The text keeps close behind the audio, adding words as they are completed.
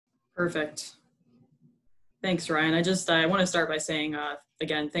Perfect. Thanks, Ryan. I want to start by saying,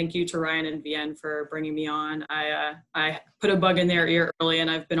 again, thank you to Ryan and VN for bringing me on. I put a bug in their ear early, and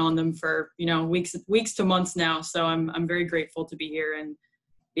I've been on them for, weeks to months now. So I'm very grateful to be here and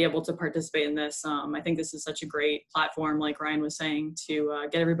be able to participate in this. I think this is such a great platform, like Ryan was saying, to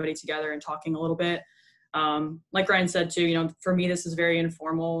get everybody together and talking a little bit. Like Ryan said too, for me, this is very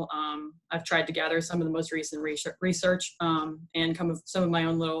informal. I've tried to gather some of the most recent research and come with some of my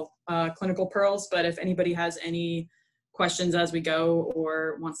own little clinical pearls. But if anybody has any questions as we go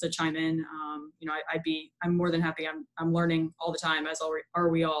or wants to chime in, I'm more than happy. I'm learning all the time, as are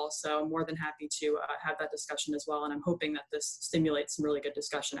we all. So I'm more than happy to have that discussion as well. And I'm hoping that this stimulates some really good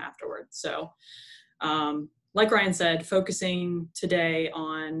discussion afterwards. So like Ryan said, focusing today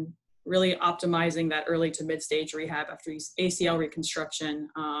on really optimizing that early to mid-stage rehab after ACL reconstruction.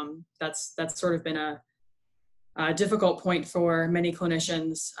 That's sort of been a difficult point for many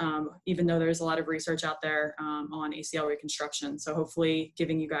clinicians, even though there's a lot of research out there on ACL reconstruction. So hopefully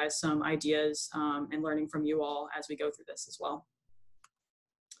giving you guys some ideas and learning from you all as we go through this as well.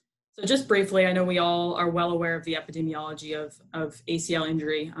 So just briefly, I know we all are well aware of the epidemiology of ACL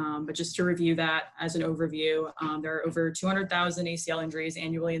injury, but just to review that as an overview, there are over 200,000 ACL injuries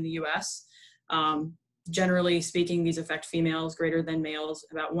annually in the US. Generally speaking, these affect females greater than males.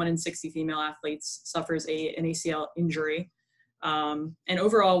 About 1 in 60 female athletes suffers an ACL injury. And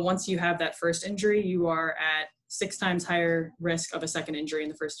overall, once you have that first injury, you are at 6 times higher risk of a second injury in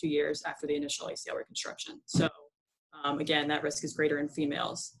the first 2 years after the initial ACL reconstruction. So again, that risk is greater in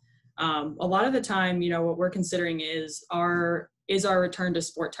females. A lot of the time, what we're considering is our return to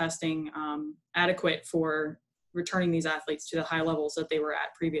sport testing adequate for returning these athletes to the high levels that they were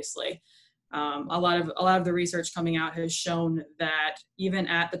at previously. A lot of the research coming out has shown that even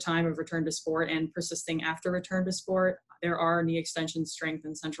at the time of return to sport and persisting after return to sport, there are knee extension strength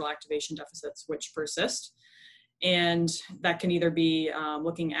and central activation deficits which persist. And that can either be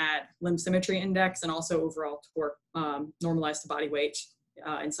looking at limb symmetry index and also overall torque normalized to body weight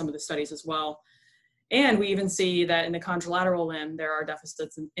in some of the studies as well. And we even see that in the contralateral limb, there are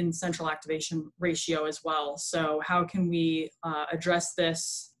deficits in central activation ratio as well. So how can we address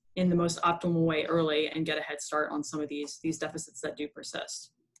this in the most optimal way early and get a head start on some of these deficits that do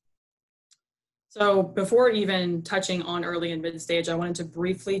persist? So before even touching on early and mid stage, I wanted to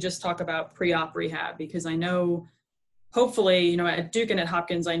briefly just talk about pre-op rehab, because I know hopefully, at Duke and at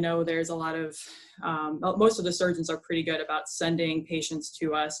Hopkins, I know there's a lot of, most of the surgeons are pretty good about sending patients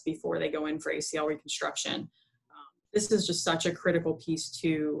to us before they go in for ACL reconstruction. This is just such a critical piece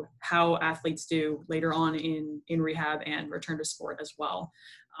to how athletes do later on in rehab and return to sport as well.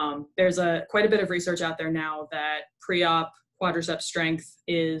 There's quite a bit of research out there now that pre-op quadriceps strength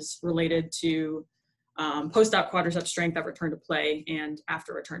is related to post-op quadriceps strength at return to play and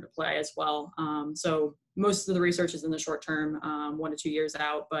after return to play as well. So most of the research is in the short term, 1 to 2 years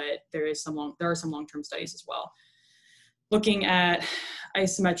out, but there are some long-term studies as well. Looking at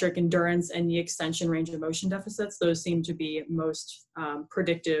isometric endurance and knee extension range of motion deficits, those seem to be most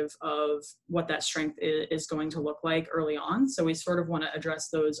predictive of what that strength is going to look like early on. So we sort of want to address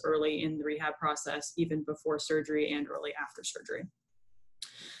those early in the rehab process, even before surgery and early after surgery.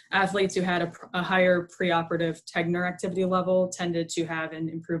 Athletes who had a higher preoperative Tegner activity level tended to have an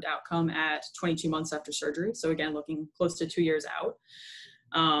improved outcome at 22 months after surgery. So again, looking close to 2 years out.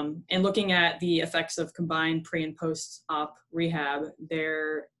 And looking at the effects of combined pre and post-op rehab,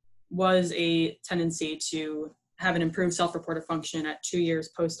 there was a tendency to have an improved self-reported function at 2 years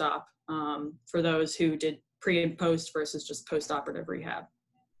post-op for those who did pre and post versus just post-operative rehab.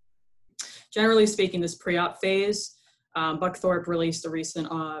 Generally speaking, this pre-op phase, Buckthorpe released a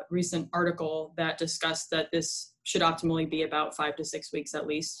recent article that discussed that this should optimally be about 5 to 6 weeks at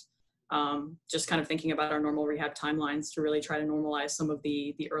least. Just kind of thinking about our normal rehab timelines to really try to normalize some of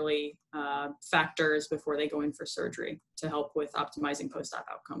the early factors before they go in for surgery to help with optimizing post-op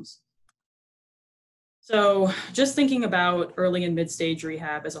outcomes. So just thinking about early and mid-stage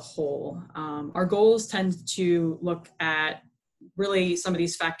rehab as a whole, our goals tend to look at really some of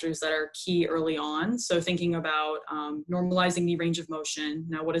these factors that are key early on. So thinking about normalizing the range of motion.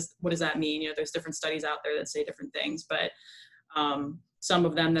 Now, what does that mean? There's different studies out there that say different things, but some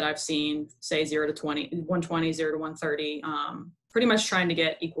of them that I've seen say 0 to 120, 0 to 130, pretty much trying to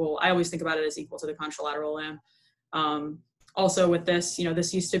get equal. I always think about it as equal to the contralateral limb. Also with this,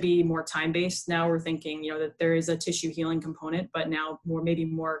 this used to be more time-based. Now we're thinking, that there is a tissue healing component, but now maybe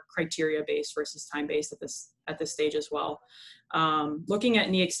more criteria-based versus time-based at this stage as well. Looking at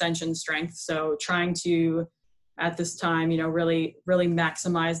knee extension strength, so trying to at this time, really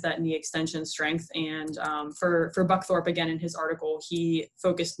maximize that knee extension strength. And for Buckthorpe, again, in his article, he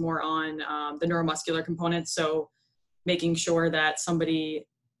focused more on the neuromuscular components. So making sure that somebody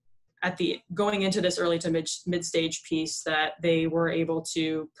going into this early to mid stage piece, that they were able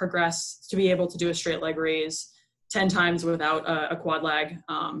to progress to be able to do a straight leg raise 10 times without a quad lag,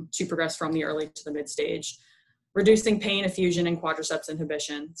 to progress from the early to the mid stage. Reducing pain, effusion, and quadriceps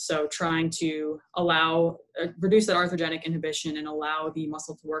inhibition. So trying to reduce that arthrogenic inhibition and allow the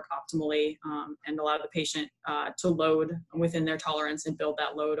muscle to work optimally, and allow the patient to load within their tolerance and build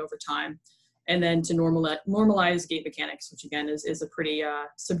that load over time. And then to normalize gait mechanics, which again is a pretty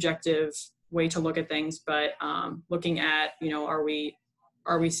subjective way to look at things, but looking at, are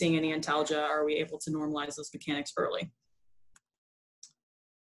we seeing any antalgia? Are we able to normalize those mechanics early?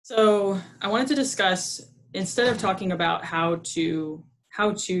 So I wanted to discuss, instead of talking about how to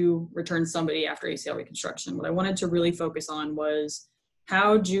return somebody after ACL reconstruction, what I wanted to really focus on was,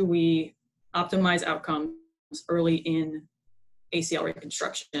 how do we optimize outcomes early in ACL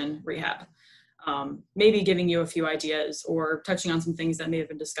reconstruction rehab? Maybe giving you a few ideas or touching on some things that may have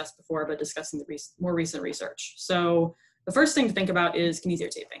been discussed before, but discussing the more recent research. So the first thing to think about is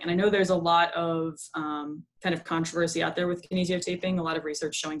kinesiotaping. And I know there's a lot of kind of controversy out there with kinesiotaping, a lot of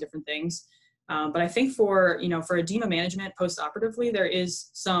research showing different things. But I think for edema management post-operatively, there is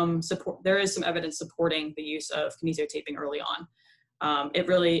some evidence supporting the use of kinesiotaping early on.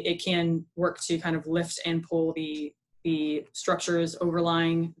 It can work to kind of lift and pull the structures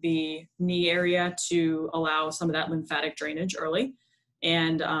overlying the knee area to allow some of that lymphatic drainage early.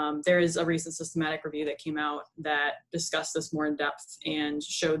 And there is a recent systematic review that came out that discussed this more in depth and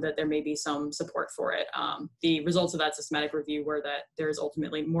showed that there may be some support for it. The results of that systematic review were that there is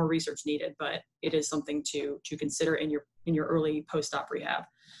ultimately more research needed, but it is something to consider in your early post-op rehab.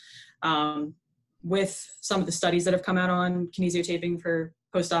 With some of the studies that have come out on kinesiotaping for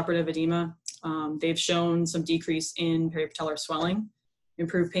post-operative edema, they've shown some decrease in peripatellar swelling,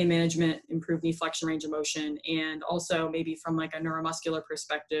 improved pain management, improved knee flexion range of motion, and also maybe from like a neuromuscular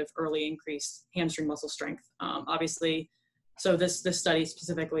perspective, early increased hamstring muscle strength. Obviously, so this study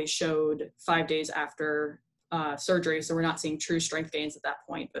specifically showed 5 days after surgery, so we're not seeing true strength gains at that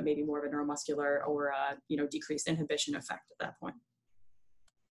point, but maybe more of a neuromuscular or decreased inhibition effect at that point.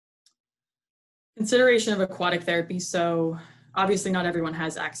 Consideration of aquatic therapy. So obviously not everyone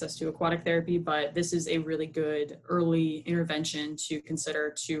has access to aquatic therapy, but this is a really good early intervention to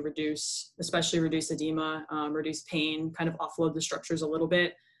consider to especially reduce edema, reduce pain, kind of offload the structures a little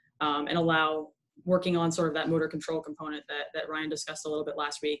bit, and allow working on sort of that motor control component that Ryan discussed a little bit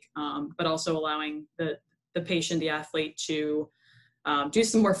last week, but also allowing the patient, the athlete, to do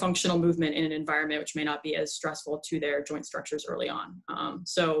some more functional movement in an environment which may not be as stressful to their joint structures early on.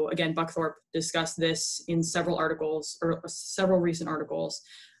 So again, Buckthorpe discussed this in several articles, or several recent articles,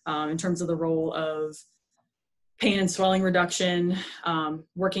 in terms of the role of pain and swelling reduction,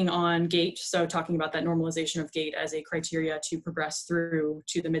 working on gait. So talking about that normalization of gait as a criteria to progress through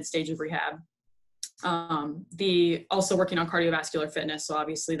to the mid stage of rehab. Also working on cardiovascular fitness. So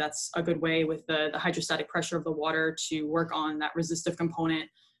obviously that's a good way with the hydrostatic pressure of the water to work on that resistive component,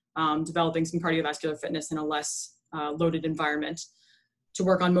 developing some cardiovascular fitness in a less loaded environment. To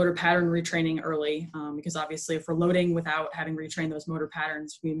work on motor pattern retraining early, because obviously if we're loading without having retrained those motor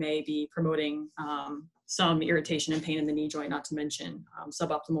patterns, we may be promoting some irritation and pain in the knee joint, not to mention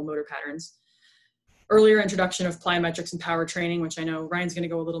suboptimal motor patterns. Earlier introduction of plyometrics and power training, which I know Ryan's going to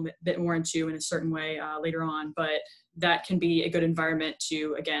go a little bit more into in a certain way later on, but that can be a good environment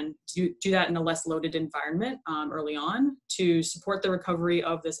to, again, do that in a less loaded environment early on to support the recovery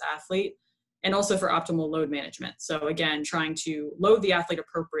of this athlete, and also for optimal load management. So again, trying to load the athlete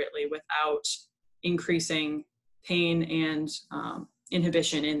appropriately without increasing pain and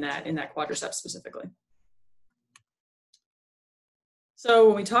inhibition in that quadriceps specifically. So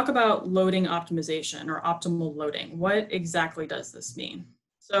when we talk about loading optimization or optimal loading, what exactly does this mean?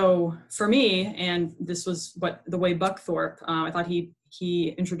 So for me, and this was the way Buckthorpe, I thought he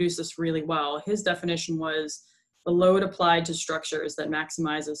introduced this really well. His definition was the load applied to structures that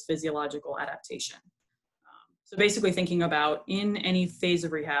maximizes physiological adaptation. So basically thinking about, in any phase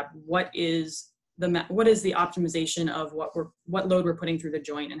of rehab, what is the optimization of what load we're putting through the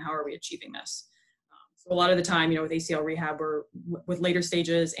joint, and how are we achieving this? So a lot of the time, with ACL rehab or with later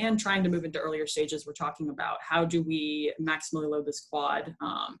stages and trying to move into earlier stages, we're talking about how do we maximally load this quad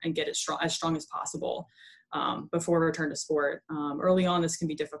and get it as strong as possible before return to sport. Early on, this can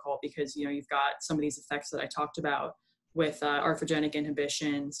be difficult because, you've got some of these effects that I talked about with arthrogenic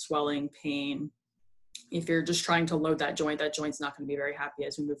inhibition, swelling, pain. If you're just trying to load that joint's not going to be very happy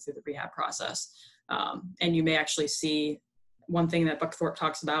as we move through the rehab process. And you may actually see one thing that Buckthorpe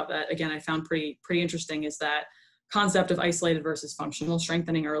talks about that, again, I found pretty interesting, is that concept of isolated versus functional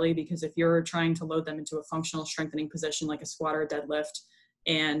strengthening early, because if you're trying to load them into a functional strengthening position like a squat or a deadlift,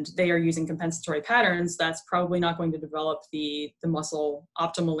 and they are using compensatory patterns, that's probably not going to develop the muscle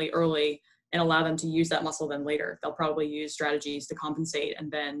optimally early and allow them to use that muscle then later. They'll probably use strategies to compensate, and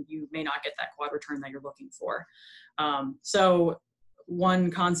then you may not get that quad return that you're looking for. So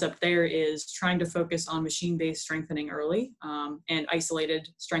one concept there is trying to focus on machine-based strengthening early, and isolated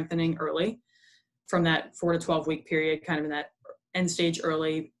strengthening early from that 4 to 12 week period, kind of in that end stage,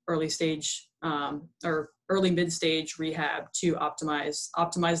 early stage, or early mid stage rehab, to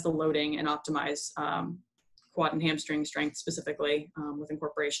optimize the loading and optimize quad and hamstring strength specifically, with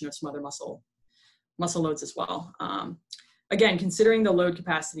incorporation of some other muscle loads as well. Again, considering the load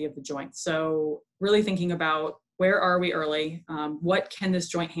capacity of the joint. So really thinking about, where are we early? What can this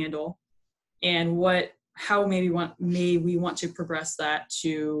joint handle? And how may we want to progress that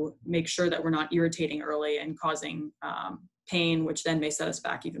to make sure that we're not irritating early and causing pain, which then may set us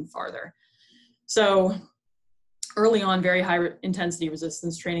back even farther. So early on, very high intensity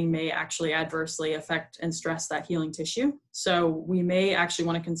resistance training may actually adversely affect and stress that healing tissue. So we may actually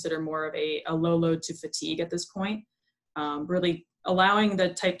want to consider more of a low load to fatigue at this point, really allowing the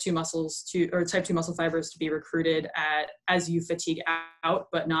type 2 muscle fibers to be recruited as you fatigue out,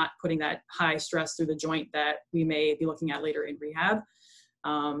 but not putting that high stress through the joint that we may be looking at later in rehab.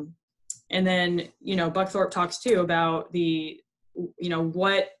 And then, Buckthorpe talks too about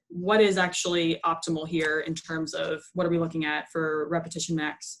what is actually optimal here in terms of what are we looking at for repetition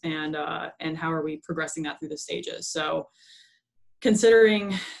max, and how are we progressing that through the stages. So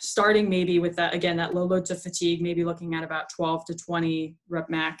considering starting maybe with that, again, that low load to fatigue, maybe looking at about 12 to 20 rep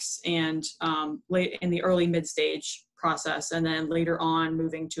max, and late in the early mid stage process, and then later on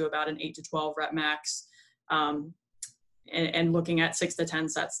moving to about an 8 to 12 rep max, and looking at 6 to 10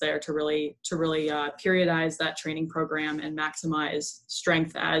 sets there to really periodize that training program and maximize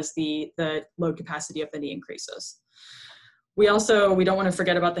strength as the load capacity of the knee increases. We don't want to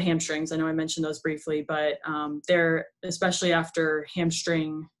forget about the hamstrings. I know I mentioned those briefly, but there, especially after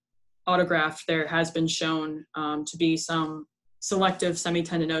hamstring autograft, there has been shown to be some selective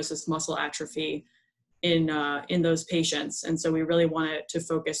semitendinosus muscle atrophy in those patients. And so we really wanted to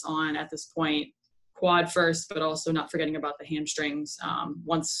focus on, at this point, quad first, but also not forgetting about the hamstrings.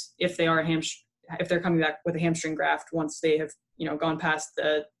 If they're coming back with a hamstring graft, once they have gone past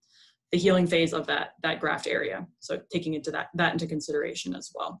the healing phase of that graft area. So taking that into consideration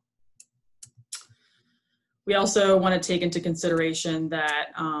as well. We also want to take into consideration that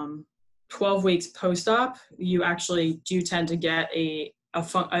 12 weeks post-op, you actually do tend to get a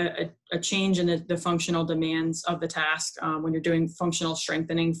change in the functional demands of the task when you're doing functional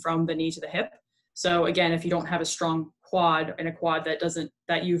strengthening from the knee to the hip. So again, if you don't have a strong quad, and a quad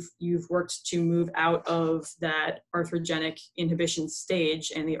that you've worked to move out of that arthrogenic inhibition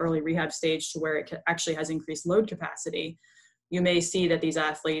stage and the early rehab stage to where it actually has increased load capacity, you may see that these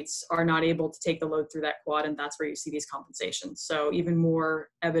athletes are not able to take the load through that quad, and that's where you see these compensations. So even more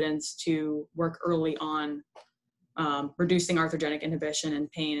evidence to work early on reducing arthrogenic inhibition and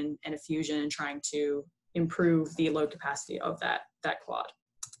pain and effusion, and trying to improve the load capacity of that quad.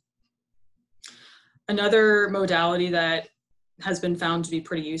 Another modality that has been found to be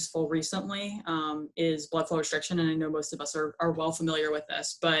pretty useful recently is blood flow restriction, and I know most of us are well familiar with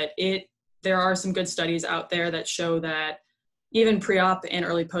this, but there are some good studies out there that show that even pre-op and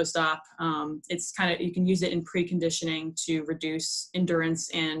early post-op, you can use it in preconditioning to reduce endurance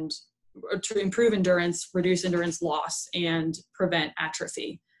to improve endurance, reduce endurance loss, and prevent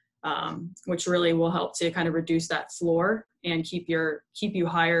atrophy, which really will help to kind of reduce that floor and keep you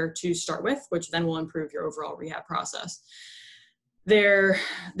higher to start with, which then will improve your overall rehab process. There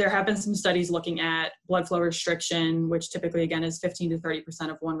have been some studies looking at blood flow restriction, which typically, again, is 15 to 30%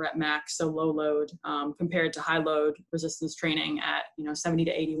 of 1 rep max, so low load, compared to high load resistance training at 70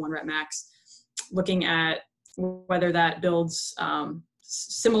 to 81 rep max, looking at whether that builds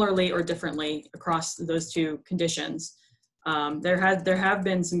similarly or differently across those two conditions. There have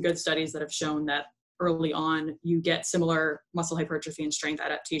been some good studies that have shown that early on you get similar muscle hypertrophy and strength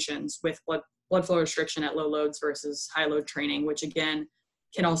adaptations with blood flow restriction at low loads versus high load training, which again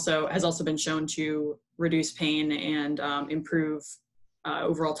has also been shown to reduce pain and improve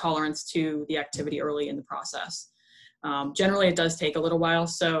overall tolerance to the activity early in the process. Generally, it does take a little while.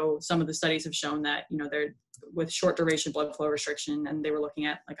 So some of the studies have shown that they're with short duration blood flow restriction, and they were looking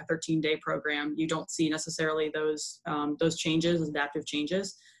at like a 13-day program. You don't see necessarily those changes, adaptive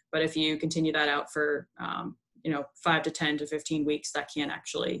changes. But if you continue that out for 5 to 10 to 15 weeks, that can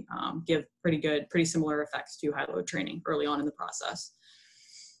actually give pretty similar effects to high load training early on in the process.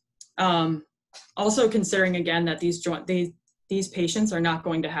 Also considering again that these patients are not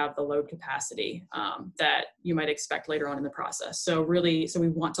going to have the load capacity that you might expect later on in the process. So we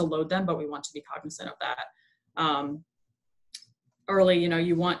want to load them, but we want to be cognizant of that. Early,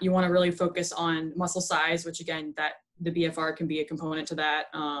 you want to really focus on muscle size, which again, that the BFR can be a component to that.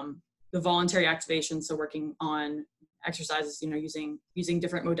 The voluntary activation, so working on exercises, using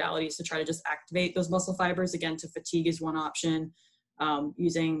different modalities to try to just activate those muscle fibers. Again, to fatigue is one option.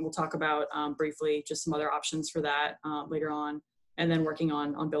 We'll talk about briefly just some other options for that later on, and then working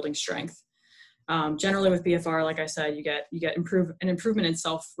on building strength. Generally with BFR, like I said, you get an improvement in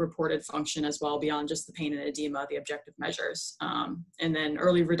self-reported function as well beyond just the pain and edema, the objective measures, and then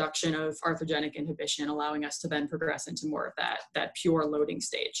early reduction of arthrogenic inhibition, allowing us to then progress into more of that pure loading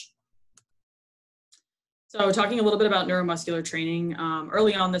stage. So talking a little bit about neuromuscular training,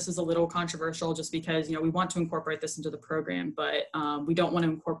 early on, this is a little controversial just because, we want to incorporate this into the program, but we don't want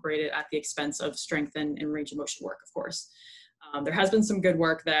to incorporate it at the expense of strength and range of motion work, of course. There has been some good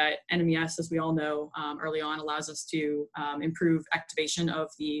work that NMES, as we all know, early on allows us to improve activation of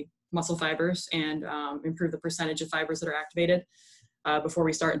the muscle fibers and improve the percentage of fibers that are activated before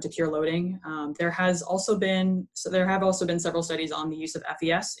we start into pure loading. There have also been several studies on the use of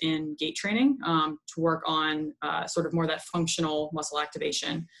FES in gait training to work on sort of more that functional muscle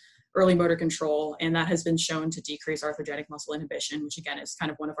activation, early motor control, and that has been shown to decrease arthrogenic muscle inhibition, which again is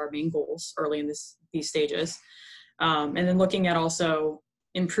kind of one of our main goals early in these stages. And then looking at also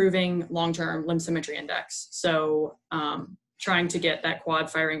improving long-term limb symmetry index. So trying to get that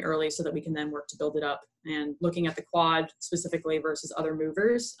quad firing early so that we can then work to build it up, and looking at the quad specifically versus other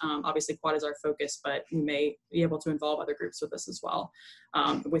movers. Obviously quad is our focus, but we may be able to involve other groups with this as well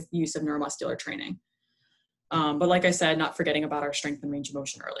with use of neuromuscular training. But like I said, not forgetting about our strength and range of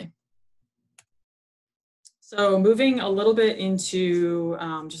motion early. So moving a little bit into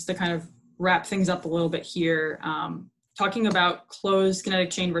just to kind of wrap things up a little bit here, talking about closed kinetic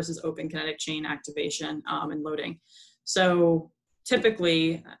chain versus open kinetic chain activation and loading. So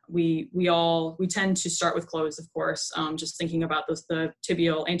typically we tend to start with closed, of course, just thinking about the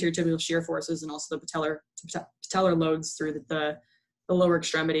anterior tibial shear forces and also the patellar loads through the lower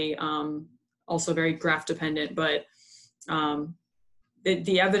extremity, also very graph dependent, but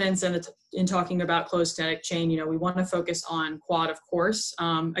the evidence in talking about closed kinetic chain, we want to focus on quad, of course.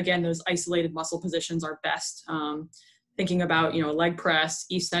 Again, those isolated muscle positions are best. Thinking about, leg press,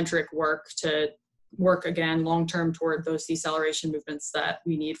 eccentric work to work again long-term toward those deceleration movements that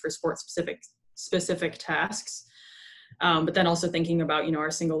we need for sport-specific tasks. But then also thinking about,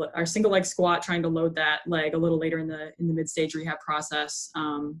 our single leg squat, trying to load that leg a little later in the mid-stage rehab process.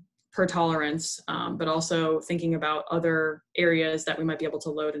 Per tolerance, but also thinking about other areas that we might be able to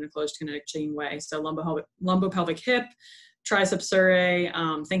load in a closed kinetic chain way. So lumbopelvic hip, triceps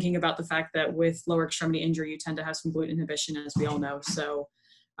surae, thinking about the fact that with lower extremity injury, you tend to have some glute inhibition, as we all know. So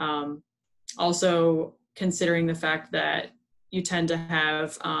also considering the fact that you tend to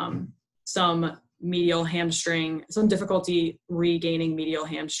have some difficulty regaining medial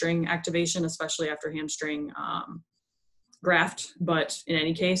hamstring activation, especially after hamstring graft, but in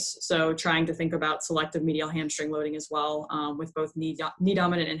any case, so trying to think about selective medial hamstring loading as well with both knee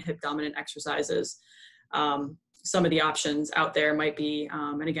dominant and hip dominant exercises. Some of the options out there might be,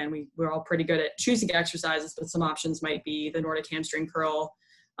 and again, we're all pretty good at choosing exercises, but some options might be the Nordic hamstring curl,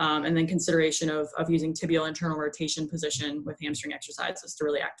 and then consideration of using tibial internal rotation position with hamstring exercises to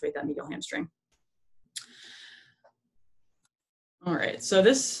really activate that medial hamstring. All right, so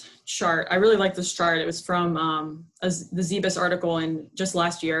this chart, I really like this chart. It was from the Zebus article in just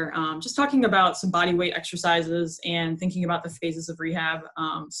last year, just talking about some body weight exercises and thinking about the phases of rehab.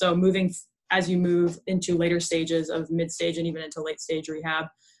 So as you move into later stages of mid-stage and even into late-stage rehab,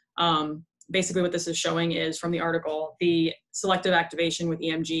 basically what this is showing is from the article, the selective activation with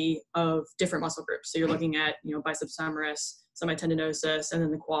EMG of different muscle groups. So you're looking at, biceps femoris, semitendinosus, and then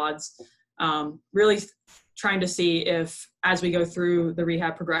the quads, really trying to see if, as we go through the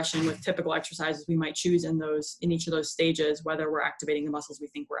rehab progression with typical exercises, we might choose in each of those stages, whether we're activating the muscles we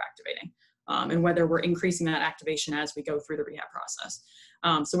think we're activating, and whether we're increasing that activation as we go through the rehab process.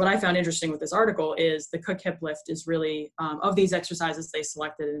 So what I found interesting with this article is the Cook hip lift is really, of these exercises they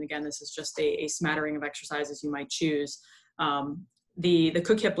selected, and again, this is just a smattering of exercises you might choose. The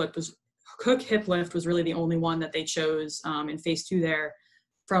Cook hip lift was really the only one that they chose in phase 2 there,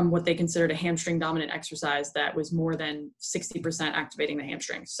 from what they considered a hamstring dominant exercise that was more than 60% activating the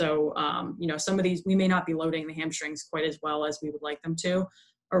hamstring. So, some of these, we may not be loading the hamstrings quite as well as we would like them to,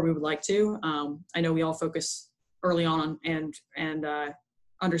 or we would like to. I know we all focus early on and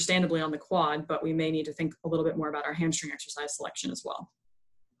understandably on the quad, but we may need to think a little bit more about our hamstring exercise selection as well.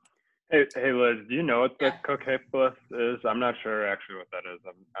 Hey Liz, do you know what the Cook-Hip list is? I'm not sure actually what that is.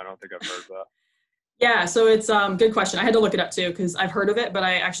 I don't think I've heard that. Yeah, so it's good question. I had to look it up too because I've heard of it, but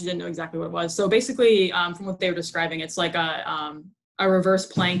I actually didn't know exactly what it was. So basically, from what they were describing, it's like a reverse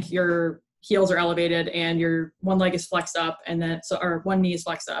plank. Your heels are elevated and your one leg is flexed up, and then or one knee is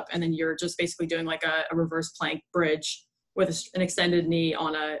flexed up, and then you're just basically doing like a reverse plank bridge with an extended knee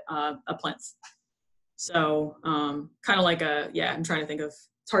on a plinth. So kind of like I'm trying to think of.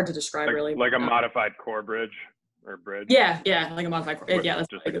 It's hard to describe really. Like a modified core bridge or bridge. Yeah, like a modified core. Yeah, that's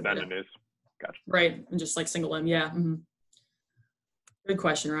just extended knees. Gotcha. Right, and just like single limb, yeah. Mm-hmm. Good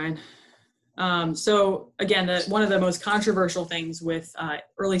question, Ryan. So again, one of the most controversial things with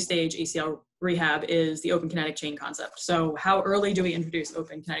early stage ACL rehab is the open kinetic chain concept. So how early do we introduce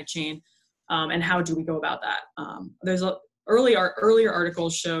open kinetic chain, and how do we go about that? Earlier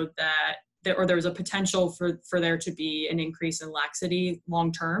articles showed that there was a potential for there to be an increase in laxity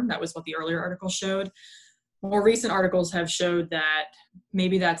long term. That was what the earlier articles showed. More recent articles have showed that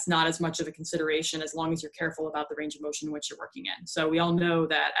maybe that's not as much of a consideration as long as you're careful about the range of motion in which you're working in. So we all know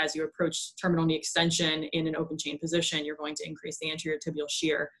that as you approach terminal knee extension in an open chain position, you're going to increase the anterior tibial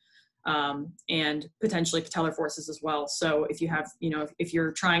shear and potentially patellar forces as well. So if you have, if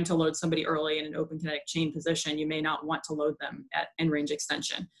you're trying to load somebody early in an open kinetic chain position, you may not want to load them at end range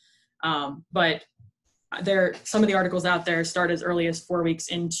extension. But some of the articles out there start as early as 4 weeks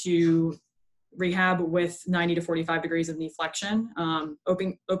into rehab with 90 to 45 degrees of knee flexion,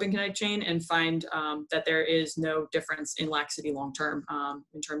 open kinetic chain, and find that there is no difference in laxity long term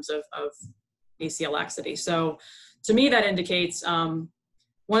in terms of ACL laxity. So to me, that indicates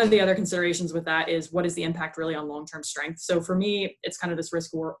one of the other considerations with that is what is the impact really on long-term strength. So for me, it's kind of this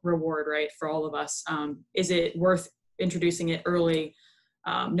risk reward, right, for all of us. Is it worth introducing it early,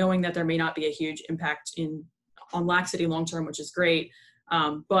 knowing that there may not be a huge impact on laxity long term, which is great.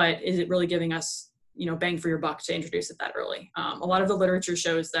 But is it really giving us, bang for your buck to introduce it that early? A lot of the literature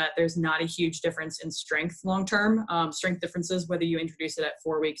shows that there's not a huge difference in strength long-term, strength differences, whether you introduce it at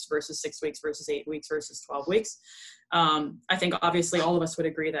 4 weeks versus 6 weeks versus 8 weeks versus 12 weeks. I think obviously all of us would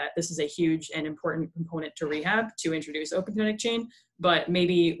agree that this is a huge and important component to rehab to introduce open kinetic chain, but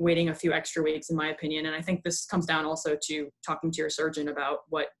maybe waiting a few extra weeks, in my opinion. And I think this comes down also to talking to your surgeon about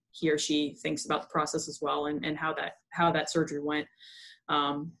what he or she thinks about the process as well, and how that surgery went.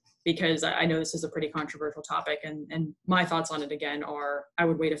 Because I know this is a pretty controversial topic, and my thoughts on it again are I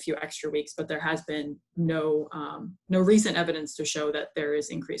would wait a few extra weeks, but there has been no recent evidence to show that there is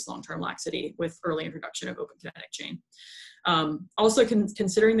increased long-term laxity with early introduction of open kinetic chain. Also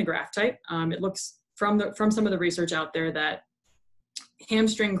considering the graft type, it looks from some of the research out there that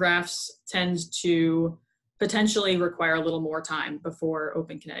hamstring grafts tend to potentially require a little more time before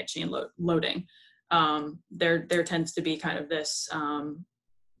open kinetic chain loading. There tends to be kind of this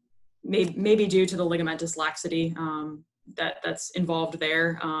maybe due to the ligamentous laxity that's involved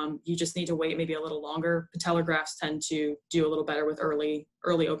there. You just need to wait maybe a little longer. Patellar grafts tend to do a little better with early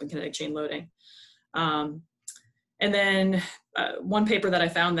open kinetic chain loading. And then one paper that I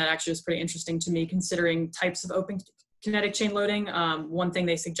found that actually was pretty interesting to me, considering types of open kinetic chain loading. One thing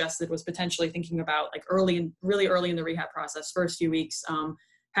they suggested was potentially thinking about like really early in the rehab process, first few weeks,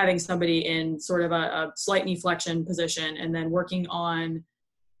 having somebody in sort of a slight knee flexion position, and then working on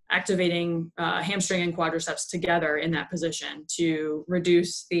activating hamstring and quadriceps together in that position to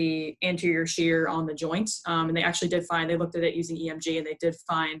reduce the anterior shear on the joint. And they actually they looked at it using EMG, and they did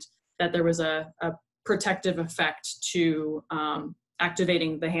find that there was a protective effect to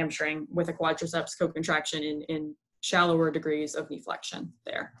activating the hamstring with a quadriceps co-contraction in shallower degrees of knee flexion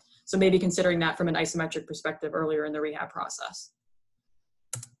there. So maybe considering that from an isometric perspective earlier in the rehab process.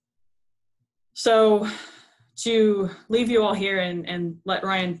 So to leave you all here and let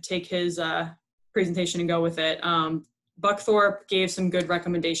Ryan take his presentation and go with it, Buckthorpe gave some good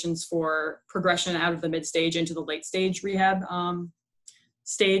recommendations for progression out of the mid-stage into the late-stage rehab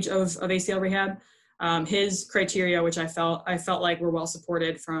stage of ACL rehab. His criteria, which I felt like were well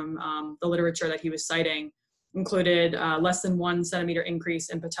supported from the literature that he was citing, included less than 1 centimeter increase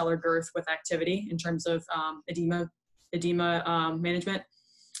in patellar girth with activity in terms of edema management.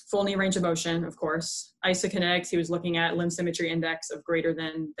 Full knee range of motion, of course. Isokinetics, he was looking at limb symmetry index of greater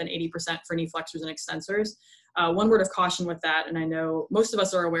than 80% for knee flexors and extensors. One word of caution with that, and I know most of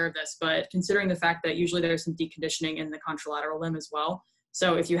us are aware of this, but considering the fact that usually there's some deconditioning in the contralateral limb as well.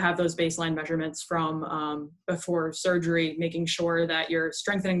 So if you have those baseline measurements from before surgery, making sure that you're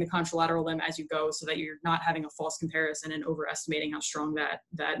strengthening the contralateral limb as you go so that you're not having a false comparison and overestimating how strong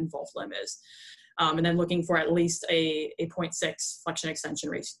that involved limb is. And then looking for at least a 0.6 flexion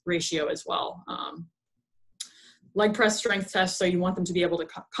extension ratio as well. Leg press strength test, so you want them to be able to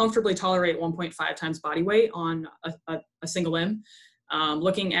comfortably tolerate 1.5 times body weight on a single limb.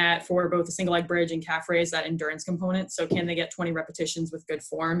 Looking at, for both the single leg bridge and calf raise, that endurance component. So can they get 20 repetitions with good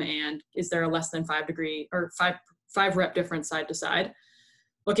form, and is there a less than 5 rep difference side to side?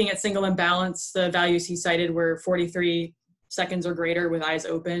 Looking at single limb balance, the values he cited were 43 seconds or greater with eyes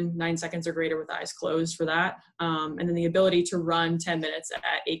open, 9 seconds or greater with eyes closed for that. And then the ability to run 10 minutes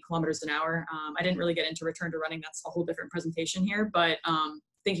at 8 kilometers an hour. I didn't really get into return to running. That's a whole different presentation here, but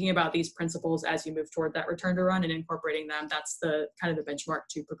thinking about these principles as you move toward that return to run and incorporating them, that's the kind of the benchmark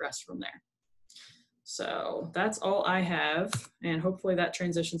to progress from there. So that's all I have. And hopefully that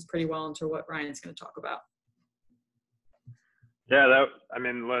transitions pretty well into what Ryan's going to talk about. Yeah,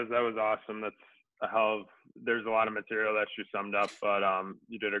 Liz, that was awesome. That's a hell of, there's a lot of material that you summed up, but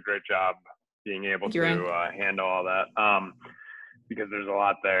you did a great job being able to handle all that, because there's a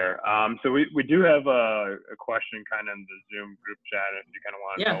lot there. So we do have a question kind of in the Zoom group chat if you kind of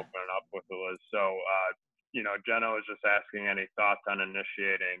want to open it up with it, Liz. So, Jenna was just asking any thoughts on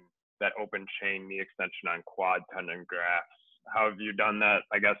initiating that open chain knee extension on quad tendon grafts. How have you done that,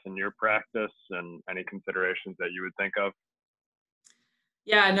 I guess, in your practice, and any considerations that you would think of?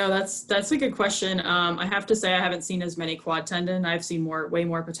 Yeah, no, that's a good question. I have to say I haven't seen as many quad tendon. I've seen way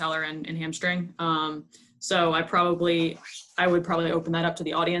more patellar and hamstring. So I would probably open that up to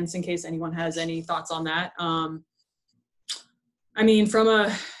the audience in case anyone has any thoughts on that.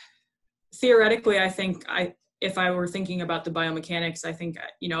 Theoretically, I think if I were thinking about the biomechanics, I think,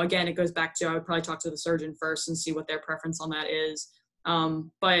 again, it goes back to, I would probably talk to the surgeon first and see what their preference on that is.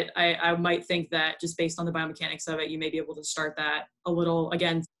 But I might think that just based on the biomechanics of it, you may be able to start that a little,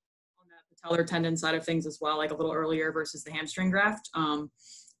 again, on that patellar tendon side of things as well, like a little earlier versus the hamstring graft.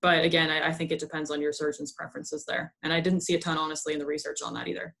 But again, I think it depends on your surgeon's preferences there. And I didn't see a ton, honestly, in the research on that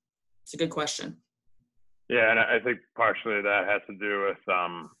either. It's a good question. Yeah, and I think partially that has to do with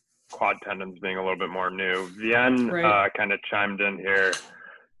quad tendons being a little bit more new. Vien kind of chimed in here,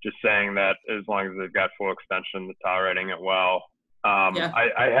 just saying that as long as they've got full extension, they're tolerating it well.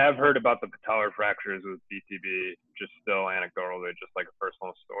 I have heard about the patellar fractures with BTB, just still anecdotally, just like a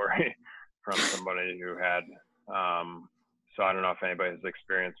personal story from somebody who had. So I don't know if anybody has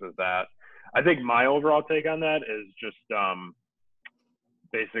experience with that. I think my overall take on that is just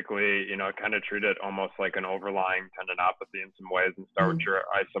basically, kind of treat it almost like an overlying tendinopathy in some ways, and start with your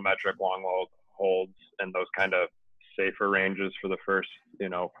isometric long holds and those kind of safer ranges for the first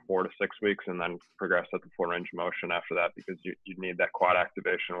 4 to 6 weeks, and then progress at the full range of motion after that, because you need that quad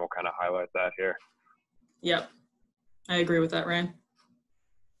activation. We'll kind of highlight that here. Yep, I agree with that, Ryan.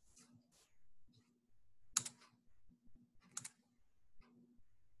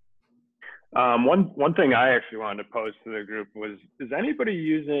 One thing I actually wanted to pose to the group was, is anybody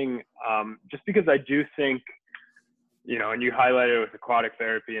using, just because I do think, and you highlighted with aquatic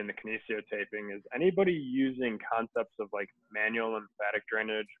therapy and the kinesiotaping, is anybody using concepts of like manual lymphatic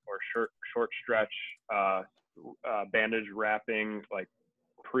drainage or short stretch bandage wrapping, like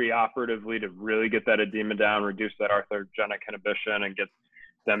preoperatively, to really get that edema down, reduce that arthrogenic inhibition, and get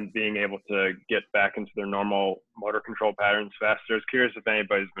them being able to get back into their normal motor control patterns faster? I was curious if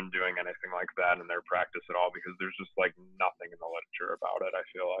anybody's been doing anything like that in their practice at all, because there's just like nothing in the literature about it, I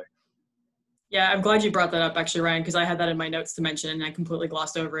feel like. Yeah, I'm glad you brought that up, actually, Ryan, because I had that in my notes to mention and I completely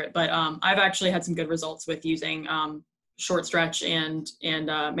glossed over it. But I've actually had some good results with using short stretch and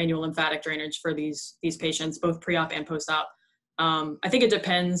manual lymphatic drainage for these patients, both pre-op and post-op. I think it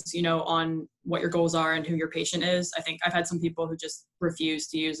depends, on what your goals are and who your patient is. I think I've had some people who just refuse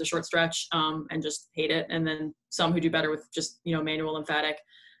to use the short stretch and just hate it, and then some who do better with just manual lymphatic.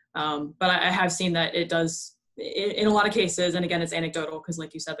 But I have seen that it does in a lot of cases, and again, it's anecdotal because,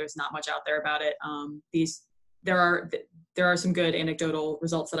 like you said, there's not much out there about it. There are some good anecdotal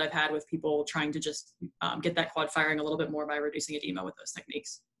results that I've had with people trying to just get that quad firing a little bit more by reducing edema with those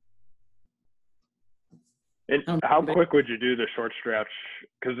techniques. And how quick would you do the short stretch?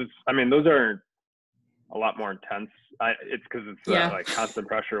 Because those are a lot more intense. It's because it's like constant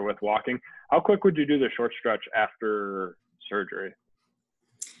pressure with walking. How quick would you do the short stretch after surgery?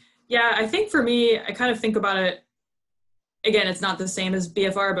 Yeah, I think for me, I kind of think about it, again, it's not the same as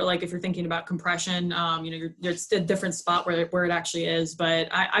BFR, but like if you're thinking about compression, it's a different spot where it actually is. But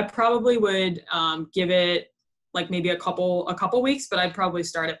I probably would give it like maybe a couple weeks, but I'd probably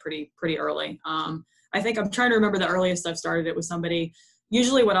start it pretty early. I think I'm trying to remember the earliest I've started it with somebody.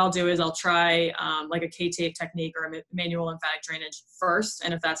 Usually what I'll do is I'll try like a K-tape technique or a manual lymphatic drainage first.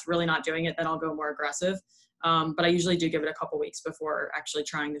 And if that's really not doing it, then I'll go more aggressive. But I usually do give it a couple weeks before actually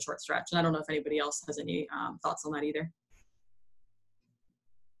trying the short stretch. And I don't know if anybody else has any thoughts on that either.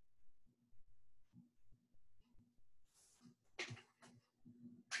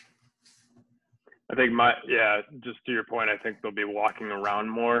 I think just to your point, I think they'll be walking around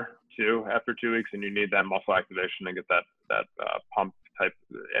more too after 2 weeks, and you need that muscle activation to get that pump type,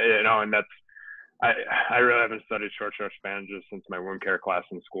 and that's, I really haven't studied short stretch bandages since my wound care class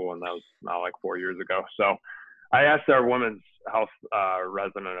in school, and that was now like 4 years ago. So I asked our women's health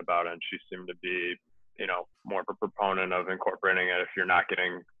resident about it, and she seemed to be, more of a proponent of incorporating it if you're not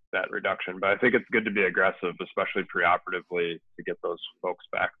getting that reduction. But I think it's good to be aggressive, especially preoperatively, to get those folks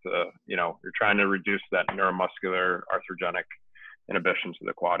back to, you're trying to reduce that neuromuscular arthrogenic inhibition to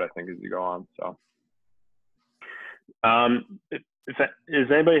the quad, I think, as you go on. So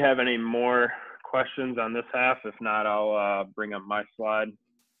does anybody have any more questions on this half? If not, I'll bring up my slide.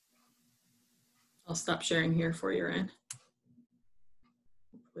 I'll stop sharing here for you, Ryan.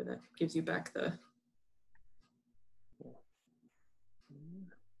 Hopefully that gives you back the...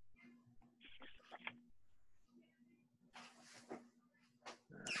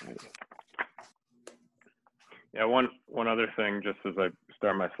 Yeah, one other thing, just as I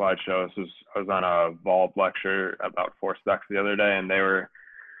start my slideshow, I was on a Volv lecture about force ducts the other day, and they were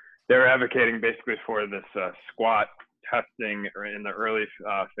advocating basically for this squat testing or in the early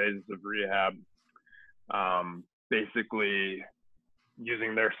phases of rehab, basically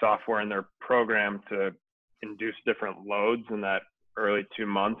using their software and their program to induce different loads in that early 2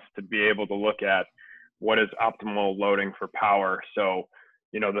 months to be able to look at what is optimal loading for power. So,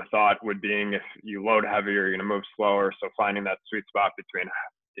 the thought would being if you load heavier, you're going to move slower. So finding that sweet spot between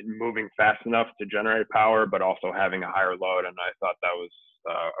moving fast enough to generate power, but also having a higher load. And I thought that was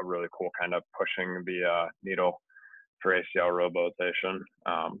a really cool kind of pushing the needle for ACL rehabilitation.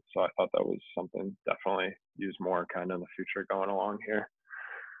 So I thought that was something definitely use more kind of in the future going along here.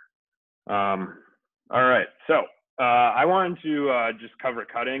 All right. So I wanted to just cover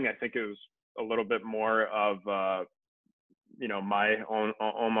cutting. I think it was a little bit more of my own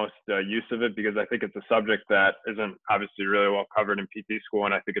almost use of it, because I think it's a subject that isn't obviously really well covered in PT school,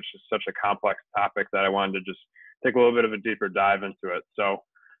 and I think it's just such a complex topic that I wanted to just take a little bit of a deeper dive into it. So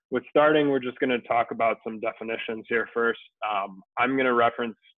with starting, we're just going to talk about some definitions here first. I'm going to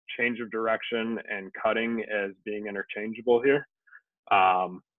reference change of direction and cutting as being interchangeable here.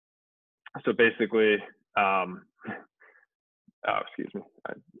 So basically, excuse me,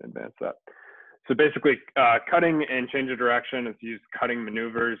 I advanced that. So basically, cutting and change of direction is used cutting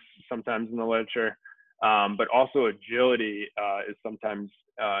maneuvers sometimes in the literature, but also agility is sometimes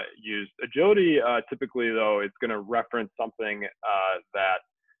used. Agility, typically, though, it's going to reference something that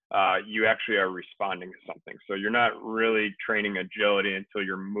you actually are responding to something. So you're not really training agility until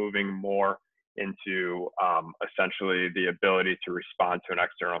you're moving more into essentially the ability to respond to an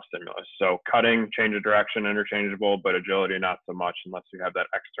external stimulus. So cutting, change of direction, interchangeable, but agility not so much unless you have that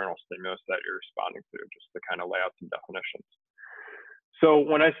external stimulus that you're responding to, just to kind of lay out some definitions. So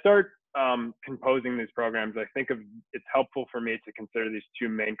when I start composing these programs, I think it's helpful for me to consider these two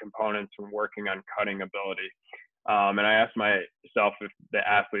main components when working on cutting ability. And I asked myself if the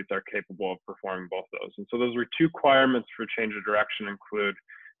athletes are capable of performing both those. And so those were two requirements for change of direction include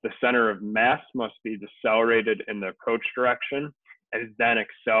the center of mass must be decelerated in the approach direction and then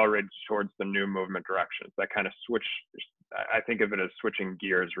accelerated towards the new movement direction. So that kind of switch, I think of it as switching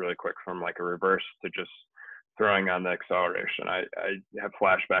gears really quick from like a reverse to just throwing on the acceleration. I have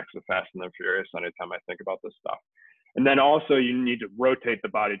flashbacks of Fast and the Furious anytime I think about this stuff. And then also you need to rotate the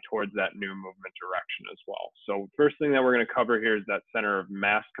body towards that new movement direction as well. So first thing that we're going to cover here is that center of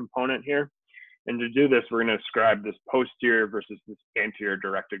mass component here. And to do this, we're going to describe this posterior versus this anterior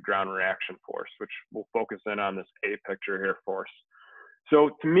directed ground reaction force, which we'll focus in on this A picture here force. So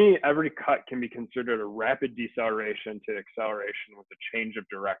to me, every cut can be considered a rapid deceleration to acceleration with a change of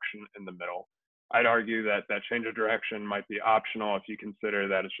direction in the middle. I'd argue that that change of direction might be optional if you consider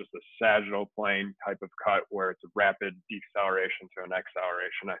that it's just a sagittal plane type of cut where it's a rapid deceleration to an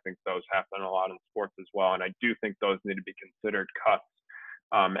acceleration. I think those happen a lot in sports as well. And I do think those need to be considered cuts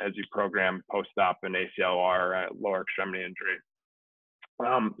as you program post-op and ACL or lower extremity injury.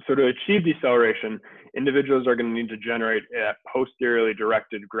 So to achieve deceleration, individuals are going to need to generate a posteriorly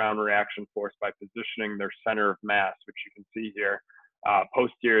directed ground reaction force by positioning their center of mass, which you can see here,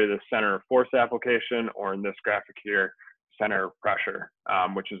 posterior to the center of force application, or in this graphic here, center of pressure,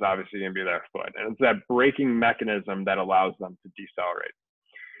 which is obviously going to be their foot. And it's that braking mechanism that allows them to decelerate.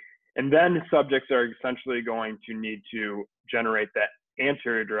 And then subjects are essentially going to need to generate that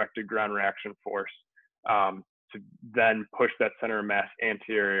anterior directed ground reaction force to then push that center of mass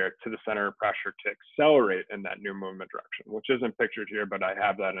anterior to the center of pressure to accelerate in that new movement direction, which isn't pictured here, but I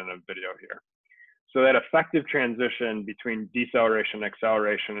have that in a video here. So that effective transition between deceleration and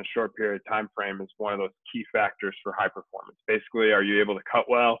acceleration in a short period of time frame is one of those key factors for high performance. Basically, are you able to cut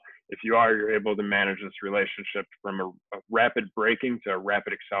well? If you are, you're able to manage this relationship from a rapid braking to a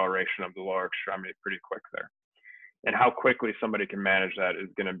rapid acceleration of the lower extremity pretty quick there. And how quickly somebody can manage that is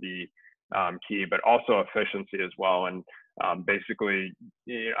going to be key, but also efficiency as well. And basically,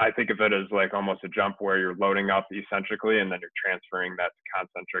 I think of it as like almost a jump where you're loading up eccentrically and then you're transferring that to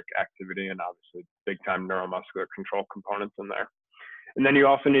concentric activity, and obviously big time neuromuscular control components in there. And then you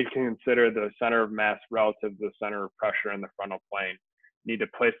also need to consider the center of mass relative to the center of pressure in the frontal plane. You need to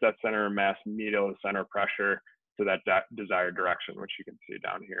place that center of mass medial to center of pressure to that desired direction, which you can see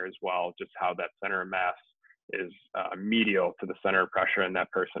down here as well, just how that center of mass is medial to the center of pressure, and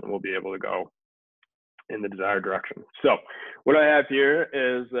that person will be able to go in the desired direction. So what I have here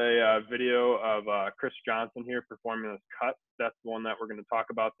is a video of Chris Johnson here performing this cut. That's the one that we're going to talk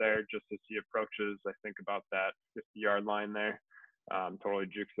about there, just as he approaches, I think, about that 50-yard line there. Totally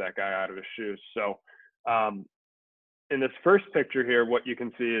jukes that guy out of his shoes. So in this first picture here, what you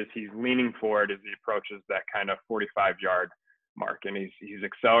can see is he's leaning forward as he approaches that kind of 45-yard mark, and he's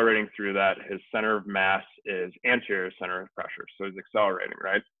accelerating through that. His center of mass is anterior center of pressure, so he's accelerating,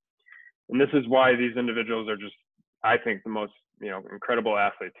 right? And this is why these individuals are just, I think, the most, incredible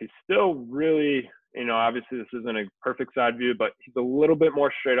athletes. He's still really, obviously this isn't a perfect side view, but he's a little bit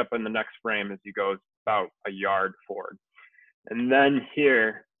more straight up in the next frame as he goes about a yard forward. And then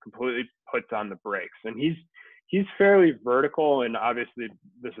here completely puts on the brakes, and he's fairly vertical, and obviously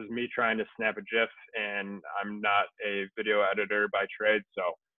this is me trying to snap a GIF, and I'm not a video editor by trade, so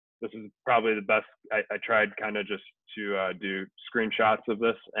this is probably the best. I tried kind of just to do screenshots of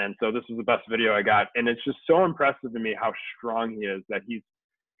this, and so this is the best video I got, and it's just so impressive to me how strong he is, that he's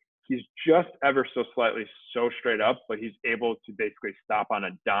just ever so slightly so straight up, but he's able to basically stop on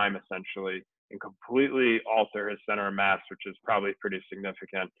a dime essentially and completely alter his center of mass, which is probably pretty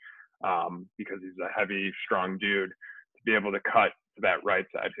significant. Because he's a heavy, strong dude, to be able to cut to that right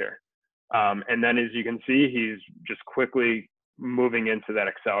side here. And then as you can see, he's just quickly moving into that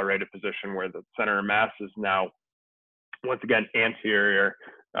accelerated position where the center of mass is now, once again, anterior.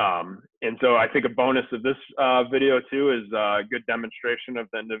 And so I think a bonus of this video too is a good demonstration of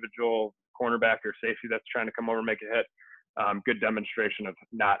the individual cornerback or safety that's trying to come over and make a hit. Good demonstration of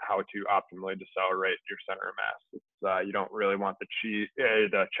not how to optimally decelerate your center of mass. It's, you don't really want the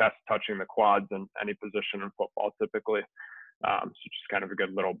chest touching the quads in any position in football typically. So just kind of a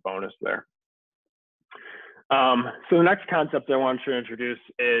good little bonus there. So the next concept I want to introduce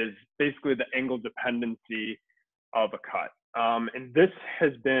is basically the angle dependency of a cut. And this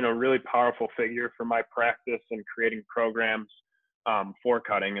has been a really powerful figure for my practice in creating programs for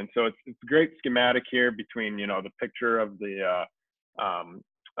cutting. And so it's a great schematic here between, the picture of the,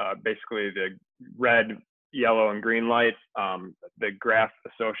 basically the red, yellow, and green light, the graph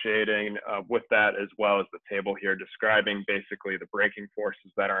associating with that, as well as the table here describing basically the braking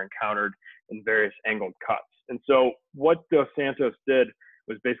forces that are encountered in various angled cuts. And so what Dos Santos did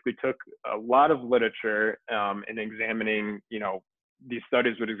was basically took a lot of literature in examining, these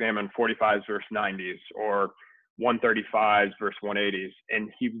studies would examine 45s versus 90s or 135s versus 180s. And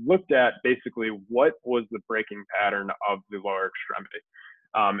he looked at basically what was the braking pattern of the lower extremity.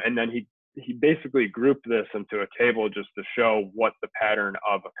 And then he basically grouped this into a table just to show what the pattern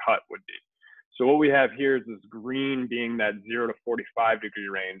of a cut would be. So what we have here is this green being that 0 to 45 degree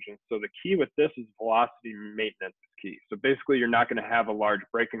range. And so the key with this is velocity maintenance is key. So basically you're not going to have a large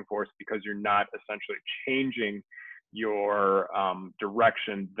braking force because you're not essentially changing your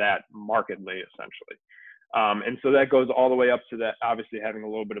direction that markedly essentially. And so that goes all the way up to that, obviously having a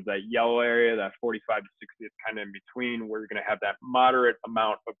little bit of that yellow area, that 45 to 60 is kind of in between, where you're going to have that moderate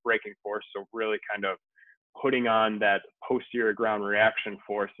amount of braking force. So really kind of putting on that posterior ground reaction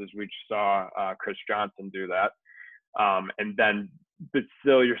force, as we saw Chris Johnson do that. And then, but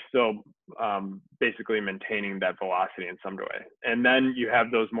still, you're still basically maintaining that velocity in some way. And then you have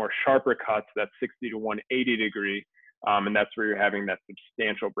those more sharper cuts, that 60 to 180 degree, and that's where you're having that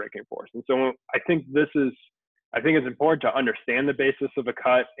substantial braking force. And so I think it's important to understand the basis of a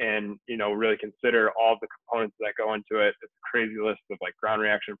cut and, really consider all the components that go into it. It's a crazy list of like ground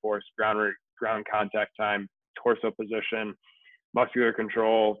reaction force, ground contact time, torso position, muscular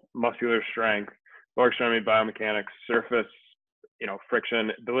control, muscular strength, lower extremity biomechanics, surface,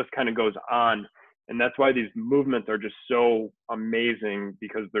 friction. The list kind of goes on. And that's why these movements are just so amazing,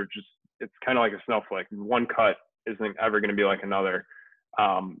 because it's kind of like a snowflake. One cut isn't ever going to be like another.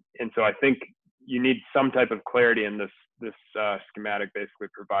 And so I think you need some type of clarity, and this schematic basically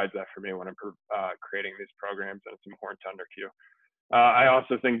provides that for me when I'm creating these programs, and it's important to under cue. I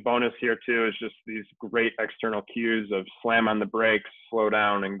also think bonus here too is just these great external cues of slam on the brakes, slow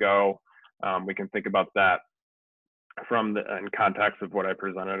down, and go. We can think about that in context of what I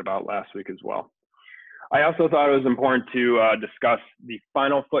presented about last week as well. I also thought it was important to discuss the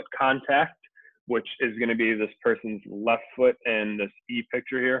final foot contact, which is going to be this person's left foot in this E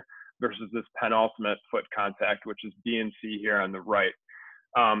picture here, versus this penultimate foot contact, which is B and C here on the right.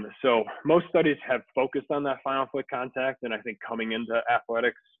 So most studies have focused on that final foot contact, and I think coming into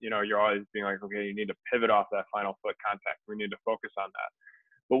athletics, you're always being like, okay, you need to pivot off that final foot contact. We need to focus on that.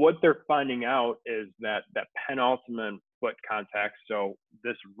 But what they're finding out is that penultimate foot contact, so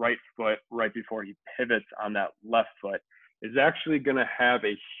this right foot right before he pivots on that left foot, is actually going to have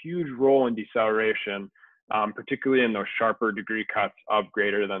a huge role in deceleration, particularly in those sharper degree cuts of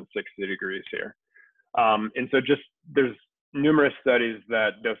greater than 60 degrees here. And so there's numerous studies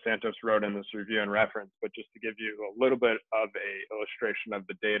that Dos Santos wrote in this review and reference, but just to give you a little bit of a illustration of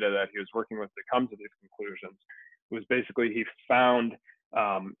the data that he was working with to come to these conclusions, was basically he found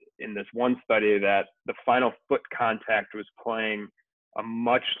in this one study that the final foot contact was playing a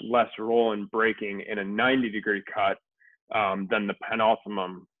much less role in braking in a 90-degree cut than the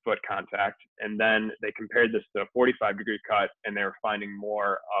penultimate foot contact. And then they compared this to a 45-degree cut, and they were finding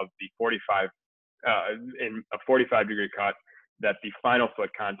more of the in a 45-degree cut, that the final foot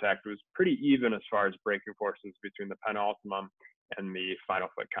contact was pretty even as far as braking forces between the penultimate and the final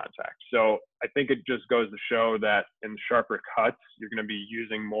foot contact. So I think it just goes to show that in sharper cuts, you're going to be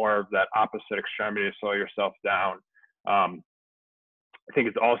using more of that opposite extremity to slow yourself down. I think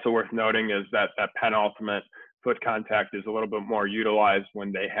it's also worth noting is that penultimate foot contact is a little bit more utilized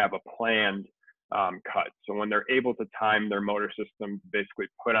when they have a planned cut. So when they're able to time their motor system to basically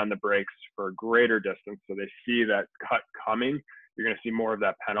put on the brakes for a greater distance, so they see that cut coming, you're going to see more of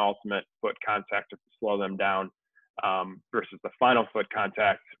that penultimate foot contact to slow them down, versus the final foot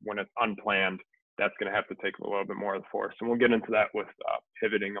contact when it's unplanned. That's going to have to take a little bit more of the force. And we'll get into that with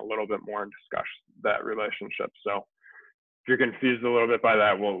pivoting a little bit more and discuss that relationship. So if you're confused a little bit by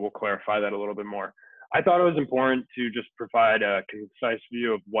that, we'll clarify that a little bit more. I thought it was important to just provide a concise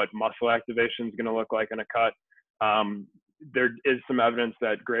view of what muscle activation is going to look like in a cut. There is some evidence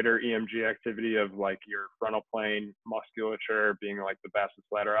that greater EMG activity of like your frontal plane musculature being like the vastus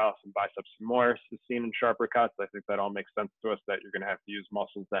lateralis and biceps femoris is seen in sharper cuts. I think that all makes sense to us that you're going to have to use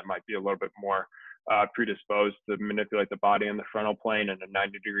muscles that might be a little bit more predisposed to manipulate the body in the frontal plane in a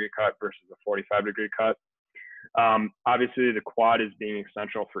 90-degree cut versus a 45-degree cut. Obviously, the quad is being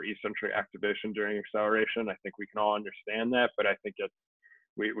essential for eccentric activation during acceleration. I think we can all understand that, but I think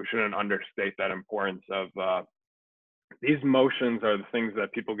we shouldn't understate that importance of these motions are the things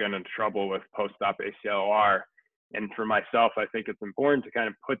that people get into trouble with post-op ACLR. And for myself, I think it's important to kind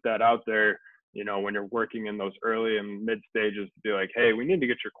of put that out there, when you're working in those early and mid stages, to be like, hey, we need to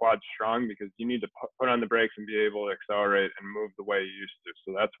get your quads strong because you need to put on the brakes and be able to accelerate and move the way you used to.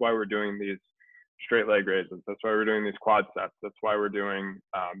 So that's why we're doing these straight leg raises. That's why we're doing these quad sets. That's why we're doing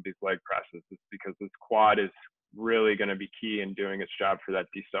these leg presses. It's because this quad is really going to be key in doing its job for that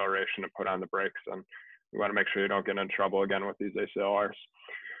deceleration to put on the brakes. And we want to make sure you don't get in trouble again with these ACLRs.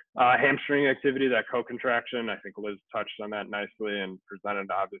 Hamstring activity, that co-contraction, I think Liz touched on that nicely and presented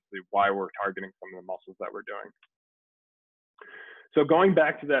obviously why we're targeting some of the muscles that we're doing. So going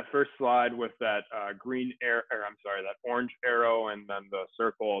back to that first slide with that that orange arrow and then the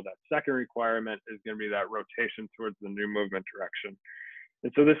circle, that second requirement is going to be that rotation towards the new movement direction.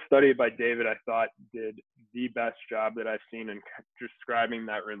 And so this study by David, I thought, did the best job that I've seen in describing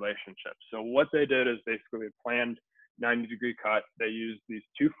that relationship. So what they did is basically a planned 90-degree cut. They used these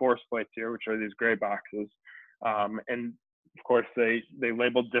two force plates here, which are these gray boxes. And of course, they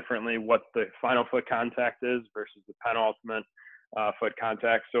labeled differently what the final foot contact is versus the penultimate foot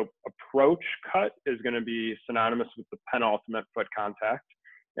contact. So approach cut is going to be synonymous with the penultimate foot contact.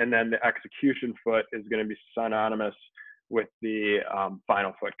 And then the execution foot is going to be synonymous with the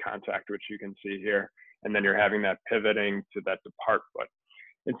final foot contact, which you can see here. And then you're having that pivoting to that depart foot.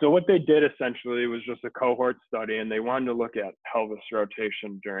 And so what they did essentially was just a cohort study, and they wanted to look at pelvis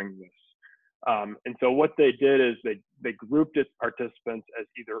rotation during this. And so what they did is they grouped its participants as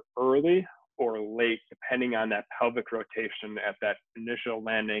either early or late, depending on that pelvic rotation at that initial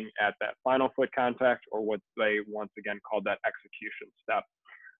landing at that final foot contact, or what they once again called that execution step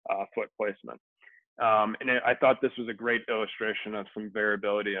foot placement. And I thought this was a great illustration of some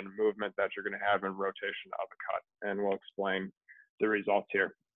variability and movement that you're going to have in rotation of a cut, and we'll explain the results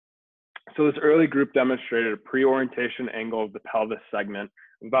here. So this early group demonstrated a pre-orientation angle of the pelvis segment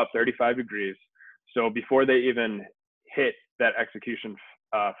of about 35 degrees, So before they even hit that execution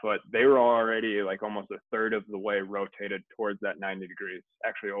foot, they were already like almost a third of the way rotated towards that 90 degrees,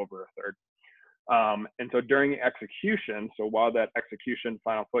 actually over a third. And so during execution, so while that execution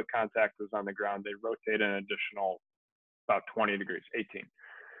final foot contact was on the ground, they rotated an additional about 20 degrees, 18.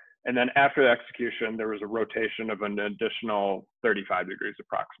 And then after the execution, there was a rotation of an additional 35 degrees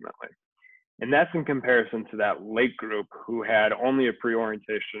approximately. And that's in comparison to that late group who had only a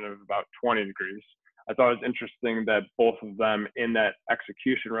pre-orientation of about 20 degrees. I thought it was interesting that both of them in that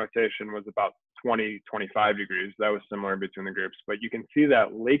execution rotation was about 20, 25 degrees. That was similar between the groups. But you can see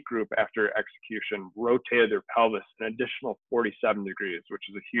that late group after execution rotated their pelvis an additional 47 degrees, which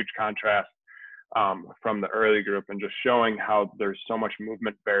is a huge contrast from the early group, and just showing how there's so much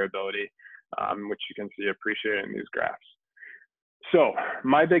movement variability, which you can see appreciated in these graphs. So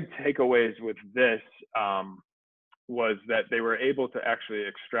my big takeaways with this was that they were able to actually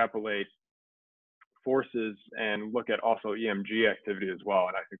extrapolate forces and look at also EMG activity as well.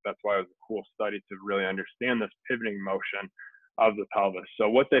 And I think that's why it was a cool study to really understand this pivoting motion of the pelvis. So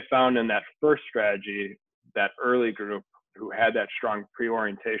what they found in that first strategy, that early group who had that strong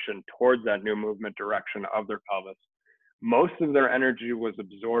pre-orientation towards that new movement direction of their pelvis, most of their energy was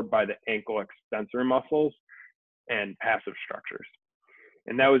absorbed by the ankle extensor muscles and passive structures.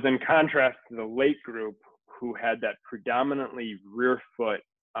 And that was in contrast to the late group who had that predominantly rear foot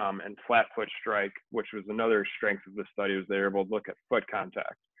and flat foot strike, which was another strength of the study, was they were able to look at foot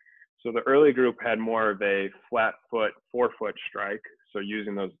contact. So the early group had more of a flat foot, forefoot strike. So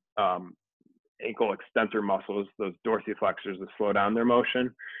using those ankle extensor muscles, those dorsiflexors to slow down their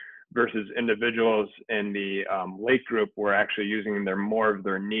motion, versus individuals in the late group were actually using more of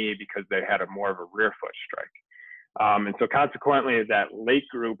their knee because they had more of a rear foot strike. And so consequently, that late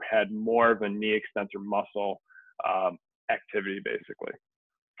group had more of a knee extensor muscle activity, basically.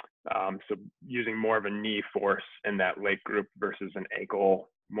 So using more of a knee force in that late group versus an ankle,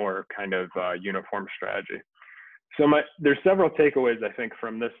 more kind of uniform strategy. So there's several takeaways, I think,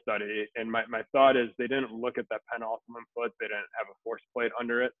 from this study. And my thought is they didn't look at that penultimate foot. They didn't have a force plate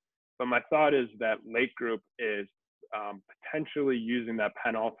under it. But my thought is that late group is potentially using that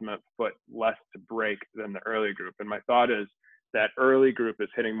penultimate foot less to break than the early group. And my thought is that early group is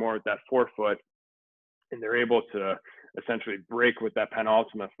hitting more with that forefoot, and they're able to essentially break with that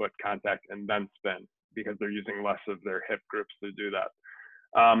penultimate foot contact and then spin because they're using less of their hip groups to do that.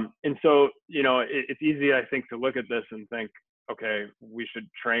 And so, it's easy, I think, to look at this and think, okay, we should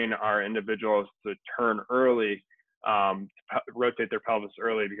train our individuals to turn early, to rotate their pelvis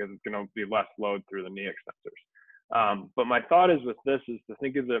early because it's going to be less load through the knee extensors. But my thought is with this is to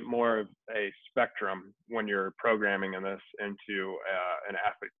think of it more of a spectrum when you're programming in this into an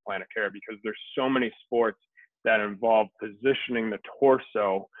athlete's plan of care, because there's so many sports that involve positioning the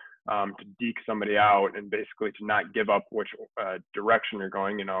torso to deke somebody out and basically to not give up which direction you're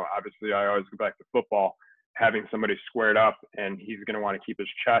going. Obviously I always go back to football, having somebody squared up and he's going to want to keep his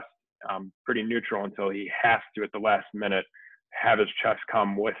chest pretty neutral until he has to, at the last minute, have his chest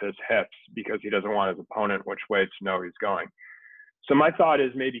come with his hips because he doesn't want his opponent which way to know he's going. So my thought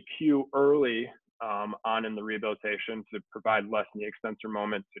is maybe cue early on in the rehabilitation to provide less knee extensor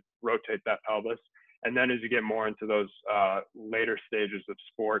moment to rotate that pelvis. And then as you get more into those later stages of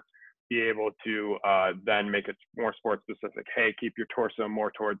sport, be able to then make it more sport specific. Hey, keep your torso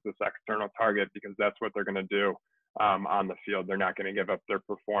more towards this external target because that's what they're going to do on the field. They're not going to give up their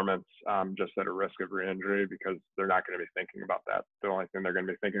performance just at a risk of re-injury because they're not going to be thinking about that. The only thing they're going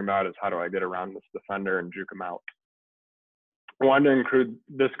to be thinking about is how do I get around this defender and juke him out. I wanted to include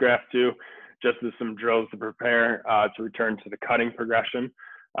this graph too, just as some drills to prepare to return to the cutting progression.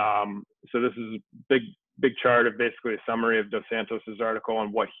 So this is a big chart of basically a summary of Dos Santos's article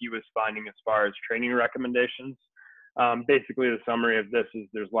and what he was finding as far as training recommendations. Basically, the summary of this is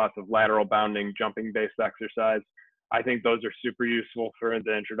there's lots of lateral bounding, jumping based exercise. I think those are super useful for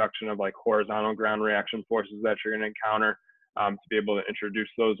the introduction of like horizontal ground reaction forces that you're going to encounter, to be able to introduce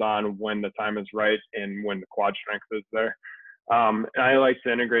those on when the time is right and when the quad strength is there. And I like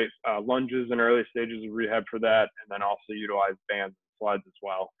to integrate lunges in early stages of rehab for that, and then also utilize bands and sleds as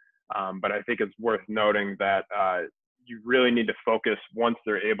well. But I think it's worth noting that you really need to focus once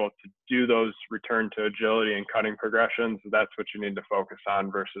they're able to do those return to agility and cutting progressions. That's what you need to focus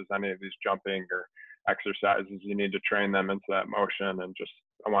on versus any of these jumping or exercises. You need to train them into that motion. And just,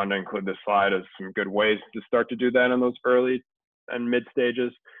 I wanted to include this slide as some good ways to start to do that in those early and mid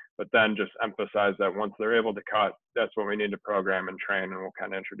stages, but then just emphasize that once they're able to cut, that's what we need to program and train. And we'll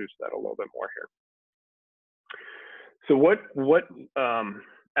kind of introduce that a little bit more here. So what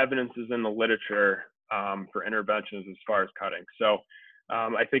evidence is in the literature for interventions as far as cutting? So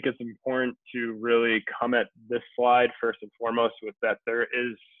I think it's important to really come at this slide first and foremost with that there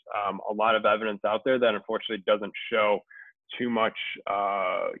is a lot of evidence out there that unfortunately doesn't show too much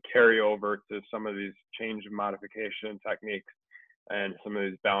carryover to some of these change and modification techniques and some of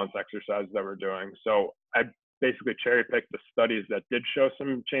these balance exercises that we're doing. So I basically cherry picked the studies that did show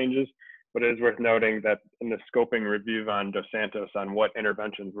some changes, but it is worth noting that in the scoping review on Dos Santos on what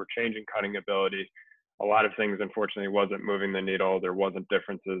interventions were changing cutting ability, a lot of things unfortunately wasn't moving the needle. There wasn't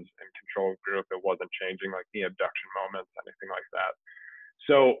differences in control group. It wasn't changing like knee abduction moments, anything like that.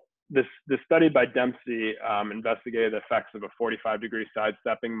 So this study by Dempsey investigated the effects of a 45-degree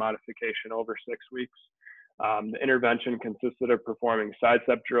sidestepping modification over 6 weeks. The intervention consisted of performing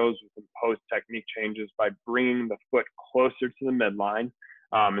sidestep drills with imposed technique changes by bringing the foot closer to the midline.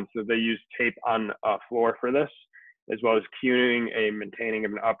 And so they used tape on a floor for this, as well as cueing a maintaining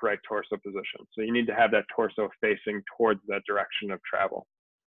of an upright torso position. So you need to have that torso facing towards that direction of travel.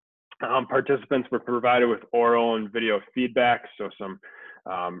 Participants were provided with oral and video feedback, so some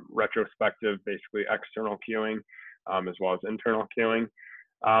retrospective, basically external cueing, as well as internal cueing.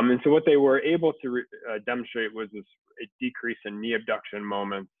 And so what they were able to demonstrate was a decrease in knee abduction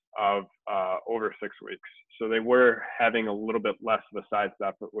moments of over 6 weeks. So they were having a little bit less of a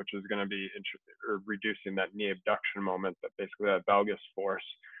sidestep, which is going to be reducing that knee abduction moment, that basically that valgus force.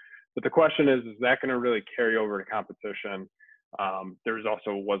 But the question is that going to really carry over to competition? There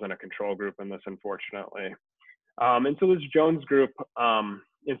also wasn't a control group in this, unfortunately. And so this Jones group, and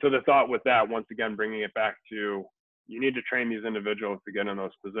so the thought with that, once again, bringing it back to, you need to train these individuals to get in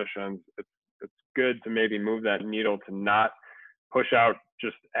those positions. It's good to maybe move that needle to not push out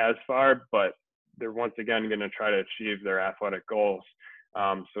just as far, but they're once again going to try to achieve their athletic goals.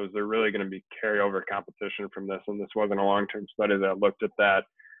 So is there really going to be carryover competition from this? And this wasn't a long-term study that looked at that.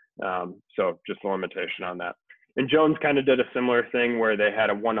 So just a limitation on that. And Jones kind of did a similar thing where they had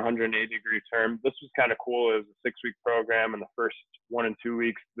a 180-degree term. This was kind of cool. It was a 6-week program. In the first 1 and 2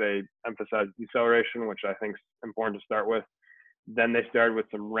 weeks, they emphasized deceleration, which I think is important to start with. Then they started with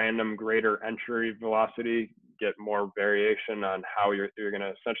some random greater entry velocity, get more variation on how you're going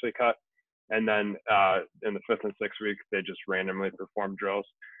to essentially cut. And then in the 5th and 6th week, they just randomly performed drills.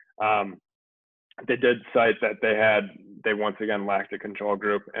 They did cite that they once again lacked a control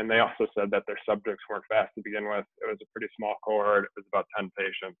group. And they also said that their subjects weren't fast to begin with. It was a pretty small cohort. It was about 10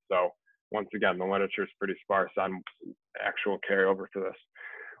 patients. So once again, the literature is pretty sparse on actual carryover for this.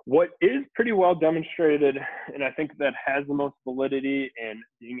 What is pretty well demonstrated, and I think that has the most validity in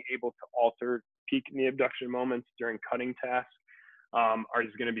being able to alter peak knee abduction moments during cutting tasks,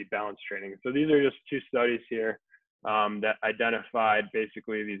 is going to be balance training. So these are just 2 studies here that identified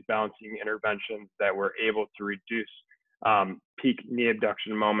basically these balancing interventions that were able to reduce peak knee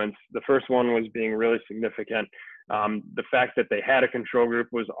abduction moments. The first one was being really significant. The fact that they had a control group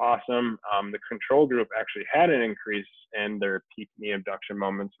was awesome. The control group actually had an increase in their peak knee abduction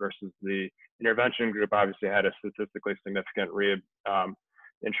moments versus the intervention group obviously had a statistically significant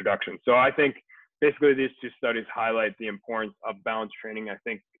introduction. So I think basically these 2 studies highlight the importance of balance training. I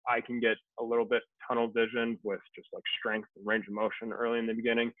think I can get a little bit tunnel vision with just like strength and range of motion early in the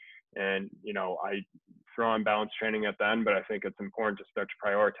beginning. And, I throw on balance training at the end, but I think it's important to start to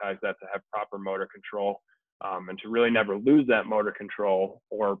prioritize that to have proper motor control. And to really never lose that motor control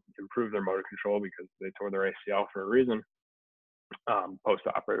or improve their motor control because they tore their ACL for a reason,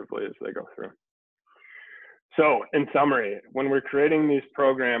 post-operatively as they go through. So in summary, when we're creating these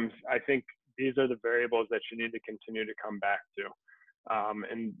programs, I think these are the variables that you need to continue to come back to,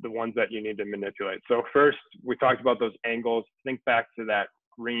 and the ones that you need to manipulate. So first, we talked about those angles. Think back to that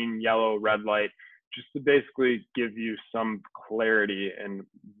green, yellow, red light, just to basically give you some clarity in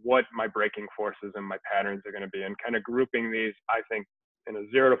what my braking forces and my patterns are going to be, and kind of grouping these, I think, in a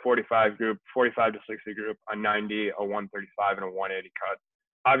 0 to 45 group, 45 to 60 group, a 90, a 135, and a 180 cut.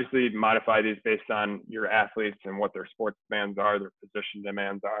 Obviously, modify these based on your athletes and what their sports demands are, their position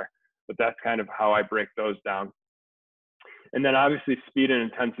demands are, but that's kind of how I break those down. And then obviously speed and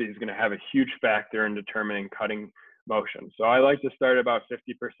intensity is going to have a huge factor in determining cutting motion. So I like to start about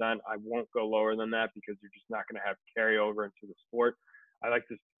 50%. I won't go lower than that because you're just not going to have carryover into the sport. I like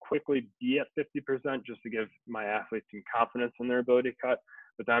to quickly be at 50% just to give my athletes some confidence in their ability to cut.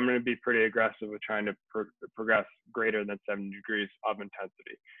 But I'm going to be pretty aggressive with trying to progress greater than 70 degrees of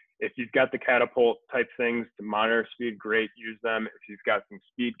intensity. If you've got the catapult type things to monitor speed, great, use them. If you've got some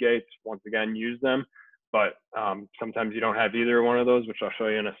speed gates, once again, use them. But sometimes you don't have either one of those, which I'll show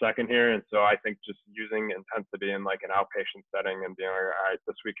you in a second here. And so I think just using intensity in like an outpatient setting and being like, all right,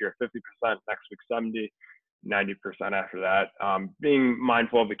 this week you're at 50%, next week 70, 90% after that. Being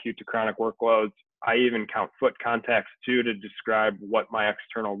mindful of acute to chronic workloads, I even count foot contacts too to describe what my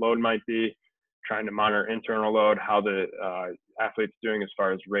external load might be, trying to monitor internal load, how the athlete's doing as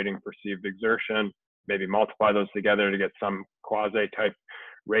far as rating perceived exertion, maybe multiply those together to get some quasi type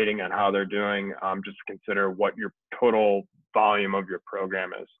rating on how they're doing, just to consider what your total volume of your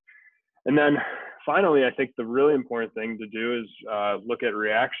program is. And then finally, I think the really important thing to do is look at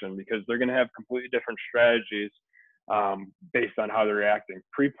reaction, because they're going to have completely different strategies based on how they're reacting.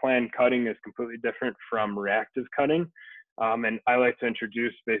 Pre-planned cutting is completely different from reactive cutting. And I like to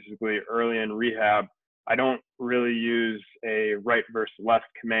introduce basically early in rehab, I don't really use a right versus left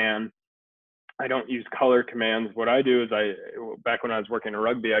command. I don't use color commands. What I do is back when I was working in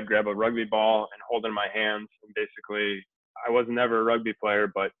rugby, I'd grab a rugby ball and hold it in my hands. And basically, I was never a rugby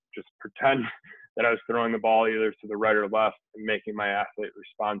player, but just pretend that I was throwing the ball either to the right or left and making my athlete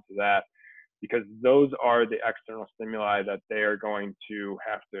respond to that, because those are the external stimuli that they are going to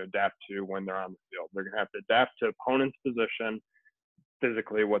have to adapt to when they're on the field. They're going to have to adapt to opponent's position,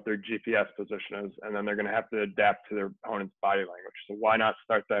 physically what their GPS position is, and then they're going to have to adapt to their opponent's body language. So why not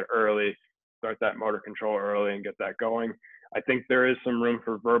start that early, start that motor control early and get that going? I think there is some room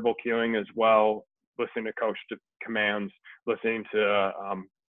for verbal cueing as well, listening to coach commands, listening to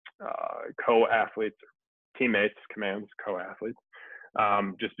co-athletes, teammates commands, co-athletes,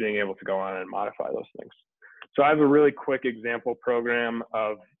 just being able to go on and modify those things. So I have a really quick example program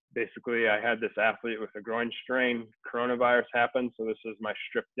of basically I had this athlete with a groin strain, coronavirus happened. So this is my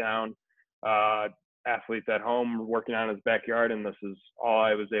stripped down athlete at home working on his backyard. And this is all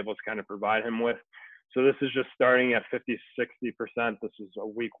I was able to kind of provide him with. So this is just starting at 50, 60%. This is a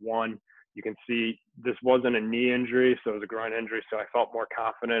week one. You can see this wasn't a knee injury, so it was a groin injury. So I felt more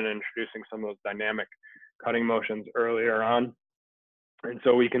confident in introducing some of those dynamic cutting motions earlier on. And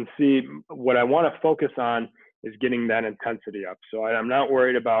so we can see what I want to focus on is getting that intensity up. So I'm not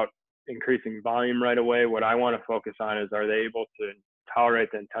worried about increasing volume right away. What I want to focus on is, are they able to tolerate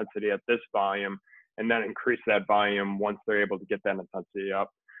the intensity at this volume and then increase that volume once they're able to get that intensity up,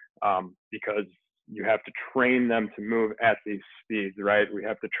 because you have to train them to move at these speeds, right? We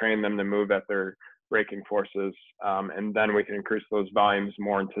have to train them to move at their braking forces, and then we can increase those volumes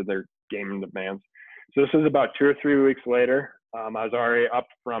more into their game demands. So this is about 2 or 3 weeks later. I was already up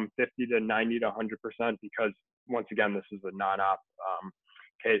from 50 to 90 to 100%, because once again, this is a non-op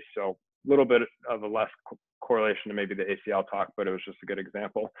case. So a little bit of a less correlation to maybe the ACL talk, but it was just a good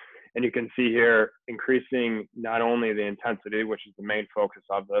example. And you can see here, increasing not only the intensity, which is the main focus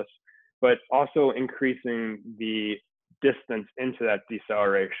of this, but also increasing the distance into that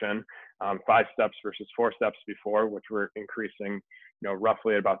deceleration, 5 steps versus 4 steps before, which we're increasing,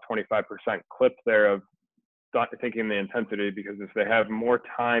 roughly about 25% clip there of thinking the intensity, because if they have more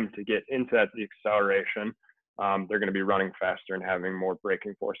time to get into that deceleration, they're going to be running faster and having more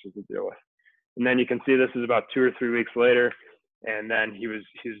braking forces to deal with. And then you can see this is about 2 or 3 weeks later, and then he was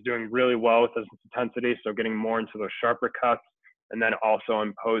doing really well with his intensity, so getting more into those sharper cuts, and then also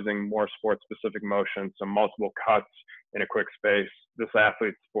imposing more sport-specific motion, so multiple cuts in a quick space. This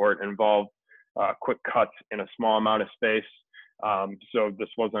athlete sport involved quick cuts in a small amount of space. So this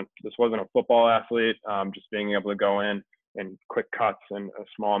wasn't a football athlete, just being able to go in and quick cuts in a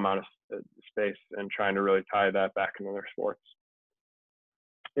small amount of space and trying to really tie that back into their sports.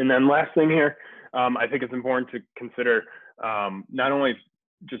 And then last thing here, I think it's important to consider not only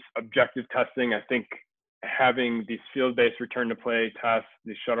just objective testing. I think having these field-based return to play tests,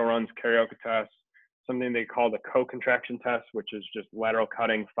 these shuttle runs, karaoke tests, something they call the co-contraction test, which is just lateral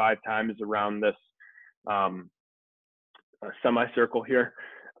cutting 5 times around this semicircle here.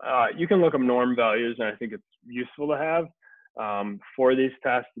 You can look up norm values, and I think it's useful to have for these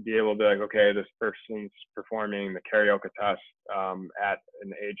tests to be able to be like, okay, this person's performing the karaoke test at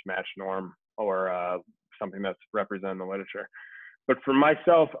an age match norm, or something that's represented in the literature. But for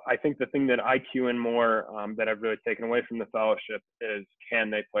myself, I think the thing that I cue in more that I've really taken away from the fellowship is, can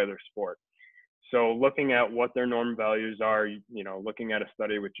they play their sport? So looking at what their norm values are, looking at a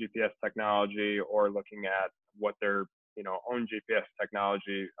study with GPS technology, or looking at what their own GPS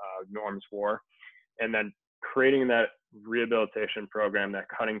technology norms were, and then creating that rehabilitation program, that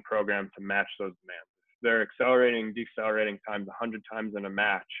cutting program to match those demands. If they're accelerating, decelerating times 100 times in a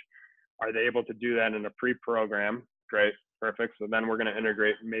match, are they able to do that in a pre-program? Great, perfect. So then we're going to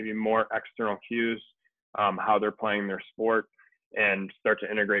integrate maybe more external cues, how they're playing their sport, and start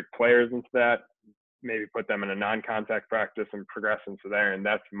to integrate players into that, maybe put them in a non-contact practice and progress into there. And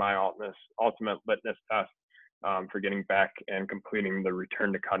that's my ultimate litmus test for getting back and completing the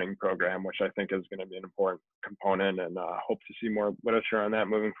return to cutting program, which I think is going to be an important component, and hope to see more literature on that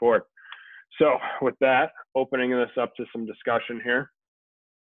moving forward. So with that, opening this up to some discussion here.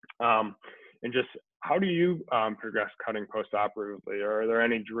 And just how do you progress cutting post-operatively? Or are there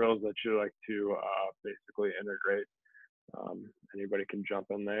any drills that you like to basically integrate? Anybody can jump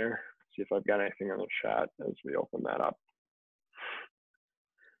in there. See if I've got anything in the chat as we open that up.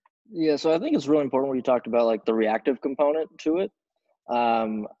 Yeah, so I think it's really important when you talked about like the reactive component to it.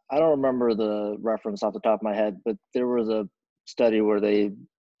 I don't remember the reference off the top of my head, but there was a study where they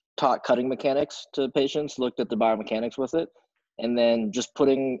taught cutting mechanics to patients, looked at the biomechanics with it, and then just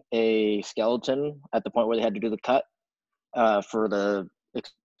putting a skeleton at the point where they had to do the cut for the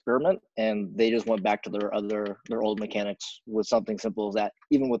experiment, and they just went back to their old mechanics with something simple as that,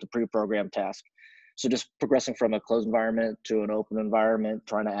 even with the pre-programmed task. So just progressing from a closed environment to an open environment,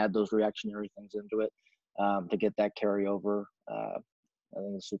 trying to add those reactionary things into it to get that carryover. I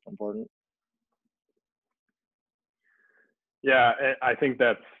think it's super important. Yeah, I think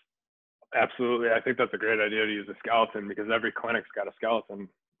that's absolutely. I think that's a great idea to use a skeleton, because every clinic's got a skeleton,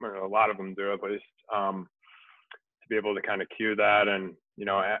 or a lot of them do at least, to be able to kind of cue that, and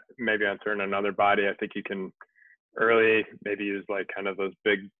maybe enter in another body. I think you can early maybe use like kind of those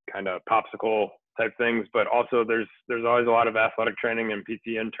big kind of popsicle type things, but also there's always a lot of athletic training and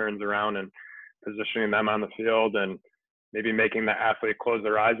PT interns around, and positioning them on the field, and maybe making the athlete close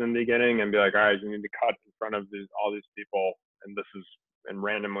their eyes in the beginning and be like, all right, you need to cut in front of all these people, and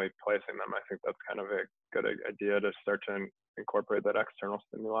randomly placing them. I think that's kind of a good idea to start to incorporate that external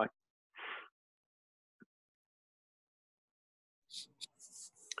stimuli.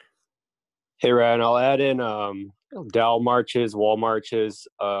 Hey, Ryan, I'll add in dowel marches, wall marches,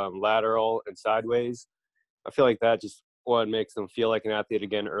 lateral and sideways. I feel like that just makes them feel like an athlete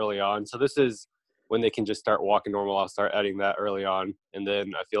again early on. So this is when they can just start walking normal. I'll start adding that early on. And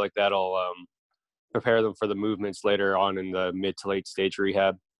then I feel like that'll prepare them for the movements later on in the mid to late stage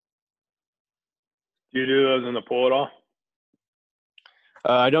rehab. Do you do those in the pool at all?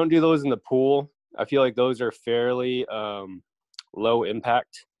 I don't do those in the pool. I feel like those are fairly low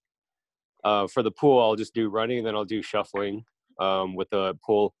impact. For the pool, I'll just do running, and then I'll do shuffling with the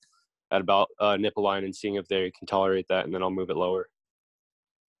pool at about nipple line, and seeing if they can tolerate that, and then I'll move it lower.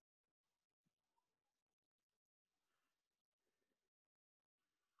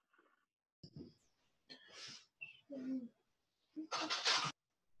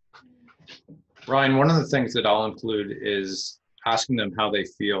 Ryan, one of the things that I'll include is asking them how they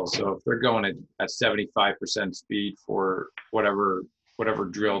feel. So if they're going at 75% speed for whatever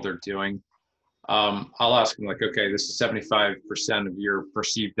drill they're doing, I'll ask them like, okay, this is 75% of your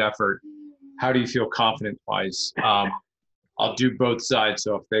perceived effort. How do you feel confidence-wise? I'll do both sides.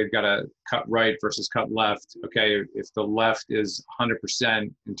 So if they've got to cut right versus cut left, okay, if the left is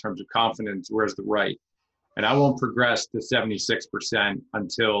 100% in terms of confidence, where's the right? And I won't progress to 76%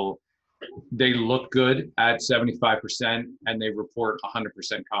 until they look good at 75% and they report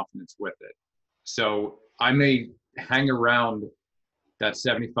 100% confidence with it. So I may hang around that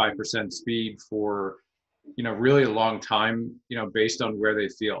 75% speed for, really a long time, based on where they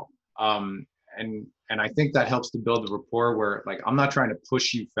feel. And I think that helps to build the rapport where, like, I'm not trying to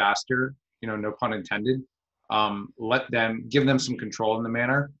push you faster, no pun intended. Give them some control in the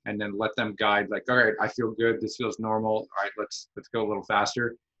manner, and then let them guide, like, all right, I feel good. This feels normal. All right, let's go a little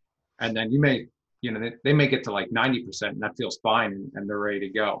faster. And then they may get to like 90% and that feels fine, and they're ready to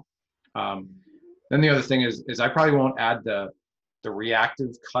go. Then the other thing is I probably won't add the reactive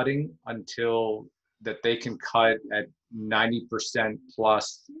cutting until that they can cut at 90%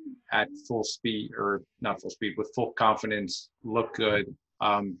 plus at full speed, or not full speed, with full confidence, look good.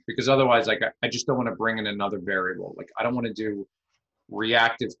 Because otherwise, like, I just don't want to bring in another variable. Like, I don't want to do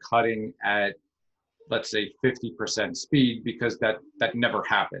reactive cutting at, let's say, 50% speed, because that never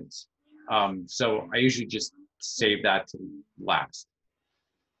happens. So I usually just save that to last.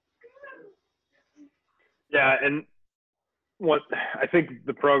 Yeah, and what I think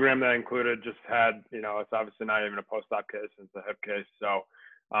the program that I included just had, it's obviously not even a post-op case, it's a hip case. So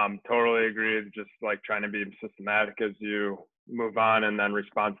totally agree. Just like trying to be systematic as you move on, and then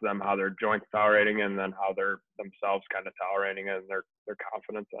respond to them how their joints tolerating, and then how they're themselves kind of tolerating it, and their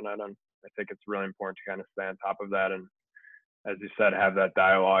confidence in it. And I think it's really important to kind of stay on top of that, and, as you said, have that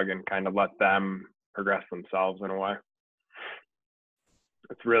dialogue and kind of let them progress themselves in a way.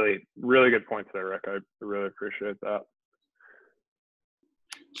 It's really, really good points there, Rick. I really appreciate that.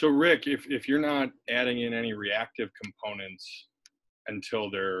 So Rick, if you're not adding in any reactive components until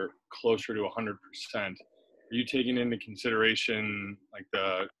they're closer to 100%, are you taking into consideration like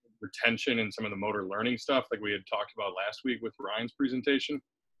the retention and some of the motor learning stuff like we had talked about last week with Ryan's presentation?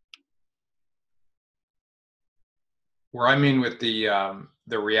 Where I mean with the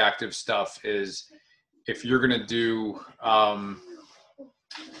reactive stuff is, if you're going to do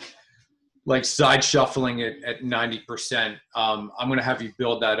like side shuffling it at 90%. I'm going to have you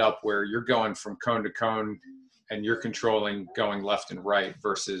build that up where you're going from cone to cone and you're controlling going left and right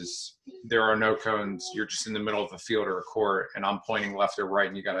versus there are no cones. You're just in the middle of a field or a court and I'm pointing left or right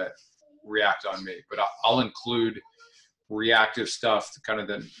and you got to react on me. But I'll include reactive stuff, kind of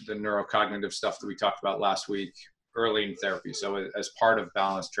the neurocognitive stuff that we talked about last week early in therapy. So as part of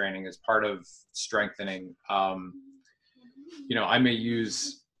balance training, as part of strengthening, you know, I may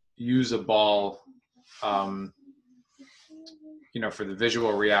use a ball, you know, for the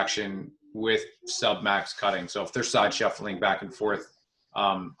visual reaction with sub-max cutting. So if they're side shuffling back and forth,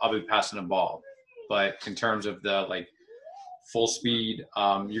 I'll be passing a ball. But in terms of the like full speed,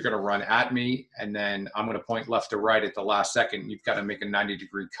 you're going to run at me and then I'm going to point left to right at the last second. You've got to make a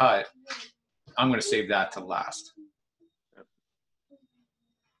 90-degree cut. I'm going to save that to last.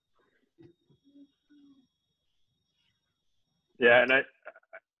 Yeah, and I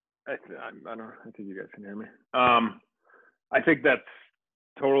don't know. I think you guys can hear me. I think that's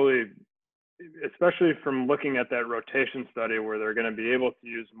totally, especially from looking at that rotation study where they're going to be able to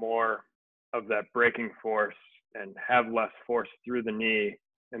use more of that braking force and have less force through the knee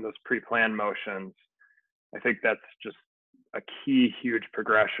in those pre-planned motions. I think that's just a key, huge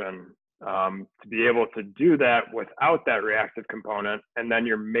progression to be able to do that without that reactive component. And then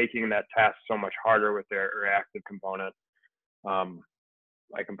you're making that task so much harder with the reactive component.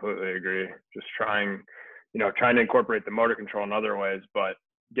 I completely agree. Just trying to incorporate the motor control in other ways, but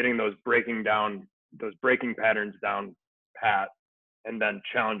getting those braking patterns down pat, and then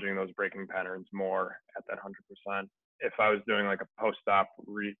challenging those braking patterns more at that 100%. If I was doing like a post-op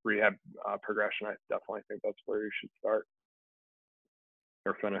rehab progression, I definitely think that's where you should start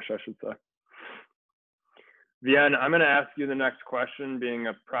or finish, I should say. Vienne, I'm going to ask you the next question, being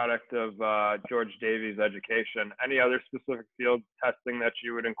a product of George Davies' education. Any other specific field testing that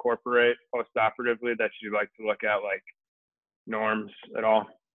you would incorporate post-operatively that you'd like to look at, like norms at all?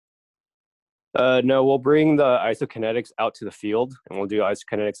 No, we'll bring the isokinetics out to the field, and we'll do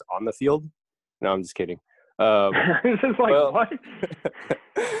isokinetics on the field. No, I'm just kidding. This is like, well, what?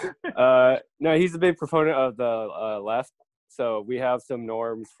 No, he's a big proponent of the left. So we have some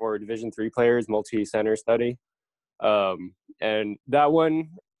norms for Division III players, multi-center study. And that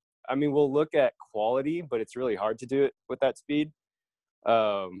one, I mean, we'll look at quality, but it's really hard to do it with that speed.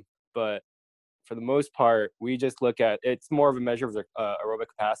 But for the most part, we just look at, it's more of a measure of the aerobic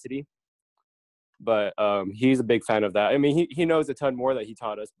capacity. But he's a big fan of that. I mean, he knows a ton more that he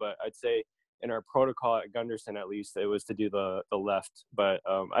taught us, but I'd say in our protocol at Gunderson, at least, it was to do the left. But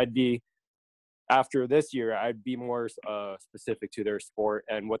after this year, I'd be more specific to their sport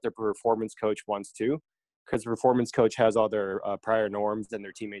and what their performance coach wants to, because the performance coach has all their prior norms and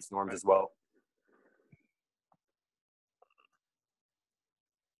their teammates' norms as well.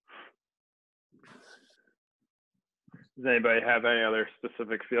 Does anybody have any other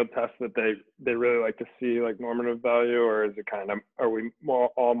specific field tests that they really like to see, like normative value, or is it kind of, are we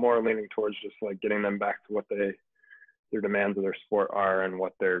all more leaning towards just like getting them back to what their demands of their sport are and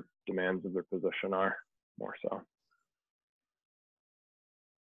what their demands of their position are more so?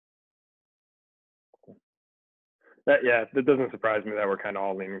 That doesn't surprise me that we're kind of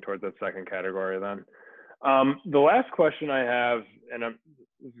all leaning towards that second category then. The last question I have, and I'm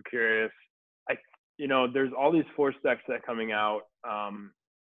just curious, there's all these force decks that are coming out, and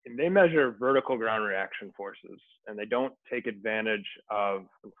they measure vertical ground reaction forces, and they don't take advantage of,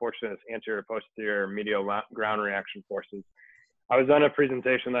 unfortunately, this anterior, posterior, medial ground reaction forces. I was on a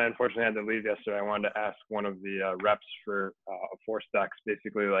presentation that I unfortunately had to leave yesterday. I wanted to ask one of the reps for force decks,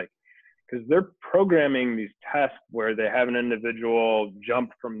 basically, like, because they're programming these tests where they have an individual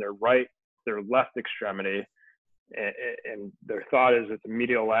jump from their left extremity, and their thought is it's a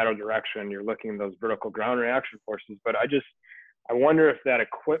medial lateral direction. You're looking at those vertical ground reaction forces, but I wonder if that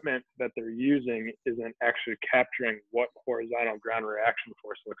equipment that they're using isn't actually capturing what horizontal ground reaction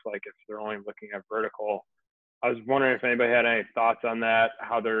force looks like if they're only looking at vertical. I was wondering if anybody had any thoughts on that,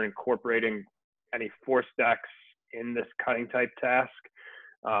 how they're incorporating any force decks in this cutting type task,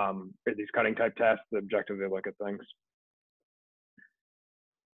 or these cutting type tasks, the objectively look at things.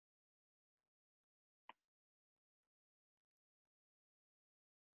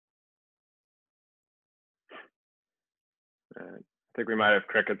 I think we might have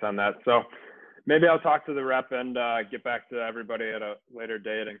crickets on that. So maybe I'll talk to the rep and get back to everybody at a later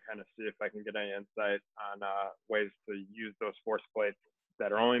date and kind of see if I can get any insight on ways to use those force plates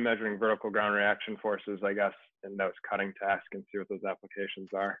that are only measuring vertical ground reaction forces, I guess, in those cutting tasks and see what those applications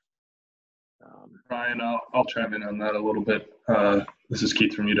are. Ryan, I'll chime in on that a little bit. This is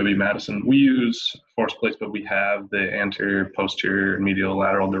Keith from UW-Madison. We use force plates, but we have the anterior, posterior, and medial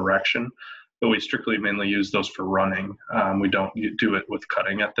lateral direction, but we strictly mainly use those for running. We don't do it with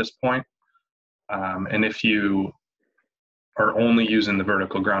cutting at this point. And if you are only using the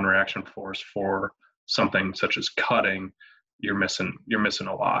vertical ground reaction force for something such as cutting, you're missing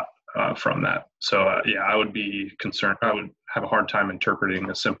a lot from that. So yeah, I would be concerned. I would have a hard time interpreting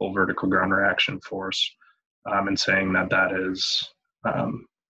a simple vertical ground reaction force and saying that that is an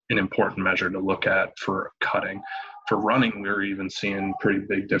important measure to look at for cutting. For running, we're even seeing pretty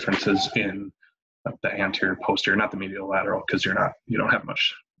big differences in the anterior, posterior, not the medial lateral, because you don't have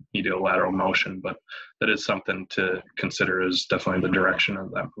much medial lateral motion, but that is something to consider as definitely the direction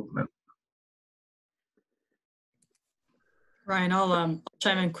of that movement. Ryan, I'll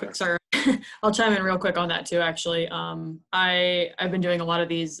chime in quick. Sorry, I'll chime in real quick on that too. Actually, I've been doing a lot of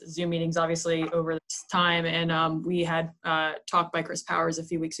these Zoom meetings, obviously, over this time, and we had talk by Chris Powers a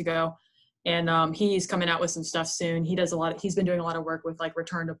few weeks ago, and he's coming out with some stuff soon. He's been doing a lot of work with like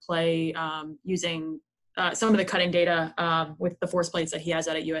return to play, using some of the cutting data with the force plates that he has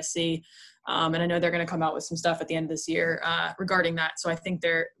out at USC. And I know they're going to come out with some stuff at the end of this year regarding that. So I think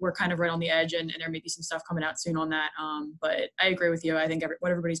we're kind of right on the edge, and there may be some stuff coming out soon on that. But I agree with you. I think what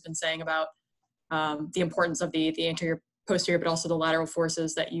everybody's been saying about the importance of the anterior, posterior, but also the lateral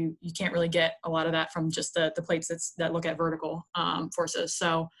forces, that you can't really get a lot of that from just the plates that look at vertical forces.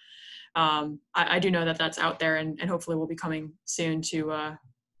 So I do know that that's out there, and hopefully will be coming soon to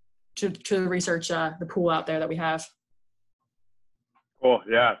research the pool out there that we have. Cool.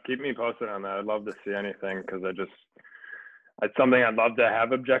 Yeah, keep me posted on that. I'd love to see anything, because it's something I'd love to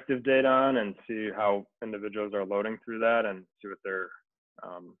have objective data on and see how individuals are loading through that and see what they're,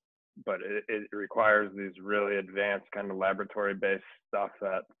 but it requires these really advanced kind of laboratory-based stuff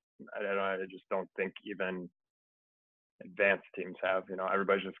that I just don't think even advanced teams have.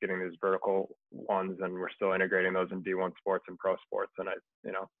 Everybody's just getting these vertical ones, and we're still integrating those in D1 sports and pro sports. And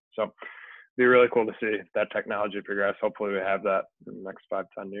so it'd be really cool to see that technology progress. Hopefully we have that in the next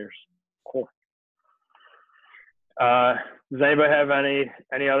 5-10 years. Cool. Does anybody have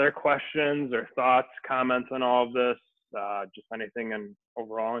any other questions or thoughts, comments on all of this? Just anything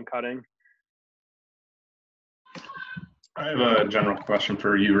overall in cutting? I have a general question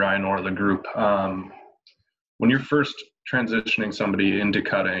for you, Ryan, or the group. When you're first transitioning somebody into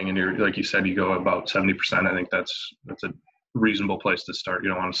cutting, and you're, like you said, you go about 70%, I think that's a reasonable place to start. You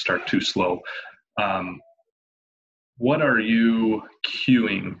don't want to start too slow. What are you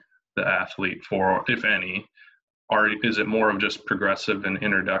cueing the athlete for, if any? Is it more of just progressive and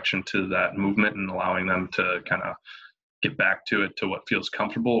introduction to that movement and allowing them to kind of get back to it, to what feels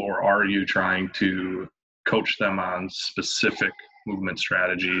comfortable, or are you trying to coach them on specific movement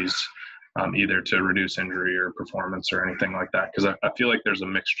strategies, either to reduce injury or performance or anything like that? Because I feel like there's a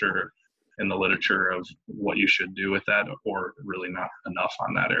mixture in the literature of what you should do with that, or really not enough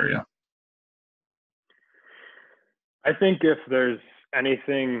on that area. I think if there's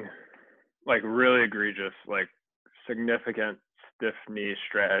anything like really egregious, like significant stiff knee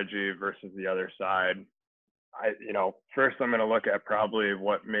strategy versus the other side, first I'm going to look at probably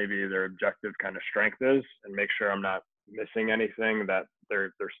what maybe their objective kind of strength is, and make sure I'm not missing anything, that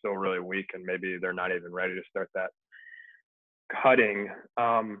they're still really weak and maybe they're not even ready to start that cutting.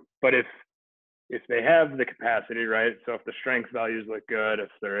 But if they have the capacity, right? So if the strength values look good, if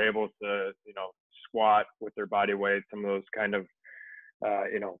they're able to, squat with their body weight, some of those kind of,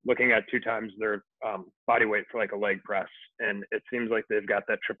 looking at 2 times their body weight for like a leg press, and it seems like they've got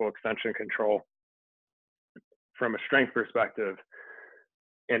that triple extension control from a strength perspective,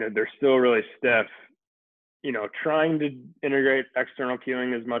 and they're still really stiff, trying to integrate external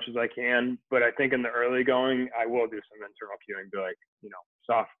cueing as much as I can. But I think in the early going, I will do some internal cueing, be like,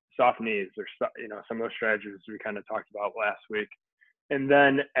 soft knees, or, some of those strategies we kind of talked about last week. And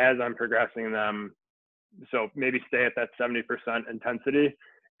then as I'm progressing them, so maybe stay at that 70% intensity,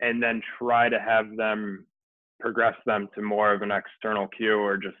 and then try to have them progress them to more of an external cue,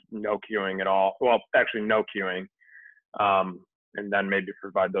 or just no cueing at all. Well, actually no cueing. And then maybe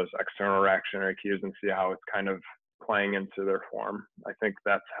provide those external reactionary cues and see how it's kind of playing into their form. I think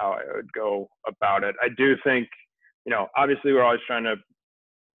that's how I would go about it. I do think, obviously we're always trying to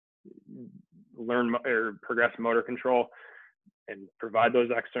learn or progress motor control and provide those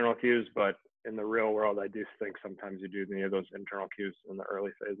external cues, but in the real world, I do think sometimes you do need those internal cues in the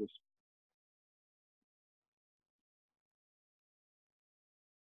early phases.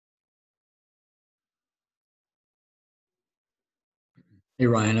 Hey,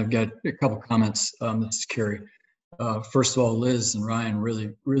 Ryan, I've got a couple comments. This is Kerry. First of all, Liz and Ryan,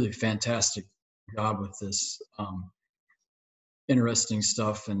 really fantastic job with this interesting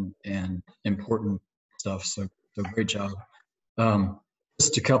stuff and important stuff. So great job.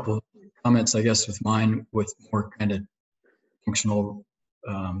 Just a couple of comments, I guess, with mine, with more kind of functional,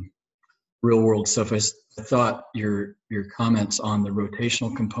 real world stuff. I thought your comments on the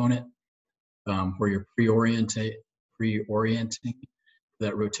rotational component, where you're pre-orienting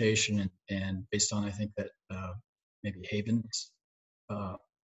that rotation, and based on, I think that maybe Haven's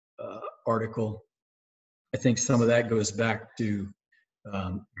article, I think some of that goes back to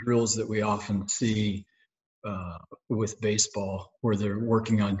drills that we often see with baseball, where they're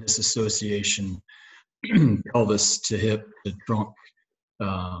working on disassociation, pelvis to hip to trunk,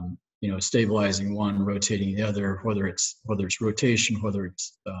 stabilizing one, rotating the other, whether it's rotation, whether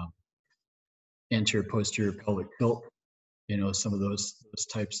it's anterior posterior pelvic tilt. Some of those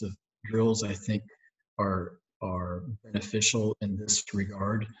types of drills, I think, are beneficial in this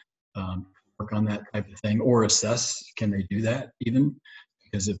regard. Work on that type of thing, or assess, can they do that even?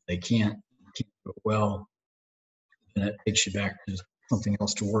 Because if they can't do it well, then it takes you back to something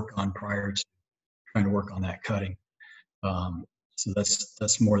else to work on prior to trying to work on that cutting. So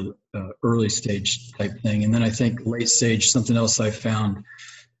that's more early stage type thing. And then I think late stage, something else I found,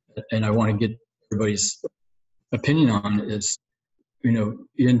 and I want to get everybody's opinion on, is, you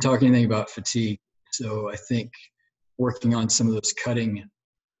didn't talk anything about fatigue. So I think working on some of those cutting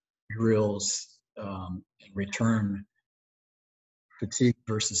drills and return fatigue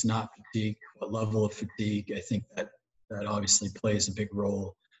versus not fatigue, what level of fatigue, I think that obviously plays a big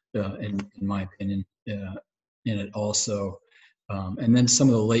role in my opinion in it also. And then some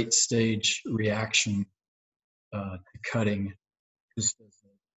of the late stage reaction to cutting, just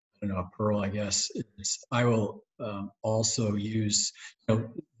as a pearl, I guess, is I will also use the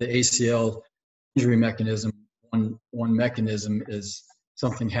ACL injury mechanism. One mechanism is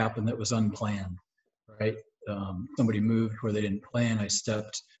something happened that was unplanned, right? Somebody moved where they didn't plan. I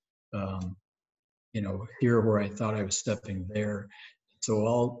stepped, here where I thought I was stepping there.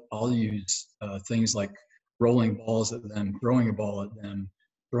 So I'll use things like rolling balls at them, throwing a ball at them,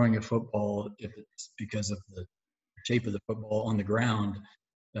 throwing a football if it's because of the shape of the football on the ground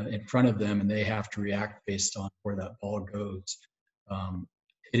in front of them, and they have to react based on where that ball goes.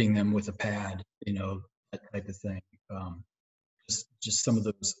 Hitting them with a pad, that type of thing. Just some of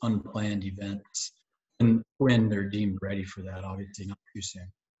those unplanned events, and when they're deemed ready for that, obviously not too soon.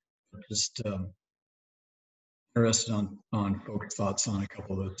 But just interested on folks' thoughts on a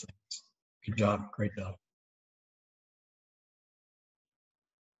couple of those things. Good job, great job.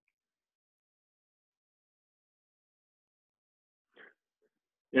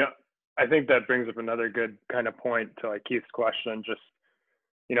 Yeah, I think that brings up another good kind of point to like Keith's question. Just,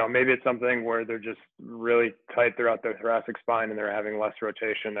 maybe it's something where they're just really tight throughout their thoracic spine and they're having less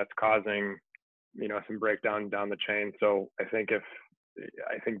rotation that's causing, some breakdown down the chain. So I think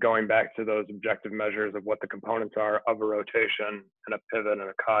going back to those objective measures of what the components are of a rotation and a pivot and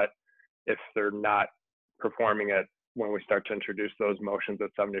a cut, if they're not performing it when we start to introduce those motions at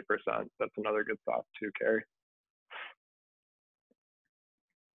 70%, that's another good thought too, Carrie.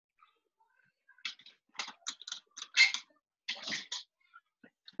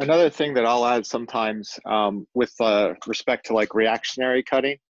 Another thing that I'll add sometimes with respect to like reactionary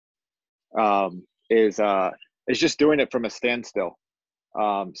cutting is just doing it from a standstill.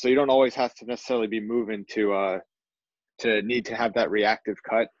 So you don't always have to necessarily be moving to need to have that reactive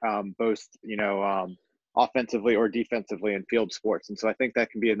cut, both offensively or defensively in field sports. And so I think that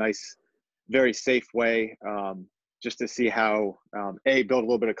can be a nice, very safe way just to see how A, build a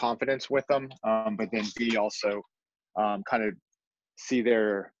little bit of confidence with them, but then B, also kind of see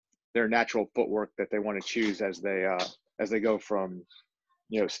their natural footwork that they want to choose as they go from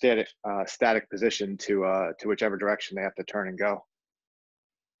static position to whichever direction they have to turn and go.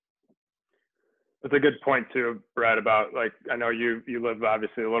 That's a good point too, Brad, about like, I know you live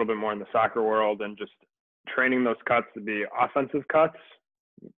obviously a little bit more in the soccer world, and just training those cuts to be offensive cuts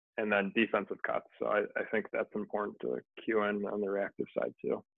and then defensive cuts. So I think that's important to cue in on the reactive side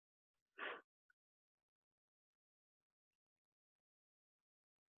too.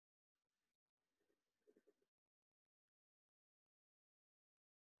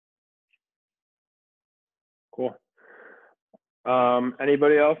 Cool.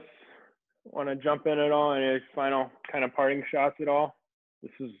 Anybody else want to jump in at all? Any final kind of parting shots at all?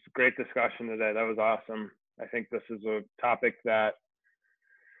 This was a great discussion today. That was awesome. I think this is a topic that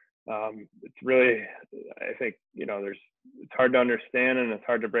it's really, I think, it's hard to understand and it's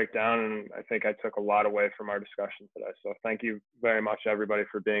hard to break down. And I think I took a lot away from our discussion today. So thank you very much, everybody,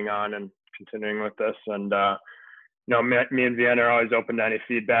 for being on and continuing with this. And me and Vienna are always open to any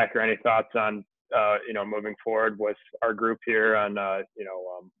feedback or any thoughts on, moving forward with our group here on,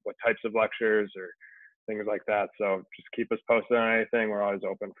 what types of lectures or things like that. So just keep us posted on anything. We're always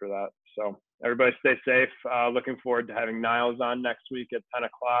open for that. So everybody stay safe. Looking forward to having Niles on next week at 10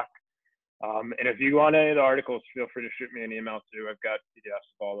 o'clock. And if you want any of the articles, feel free to shoot me an email too. I've got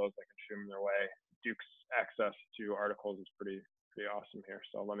PDFs of all those. I can shoot them their way. Duke's access to articles is pretty awesome here.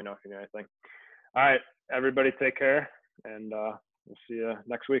 So let me know if you need anything. All right, everybody take care, and we'll see you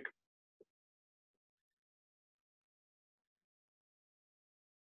next week.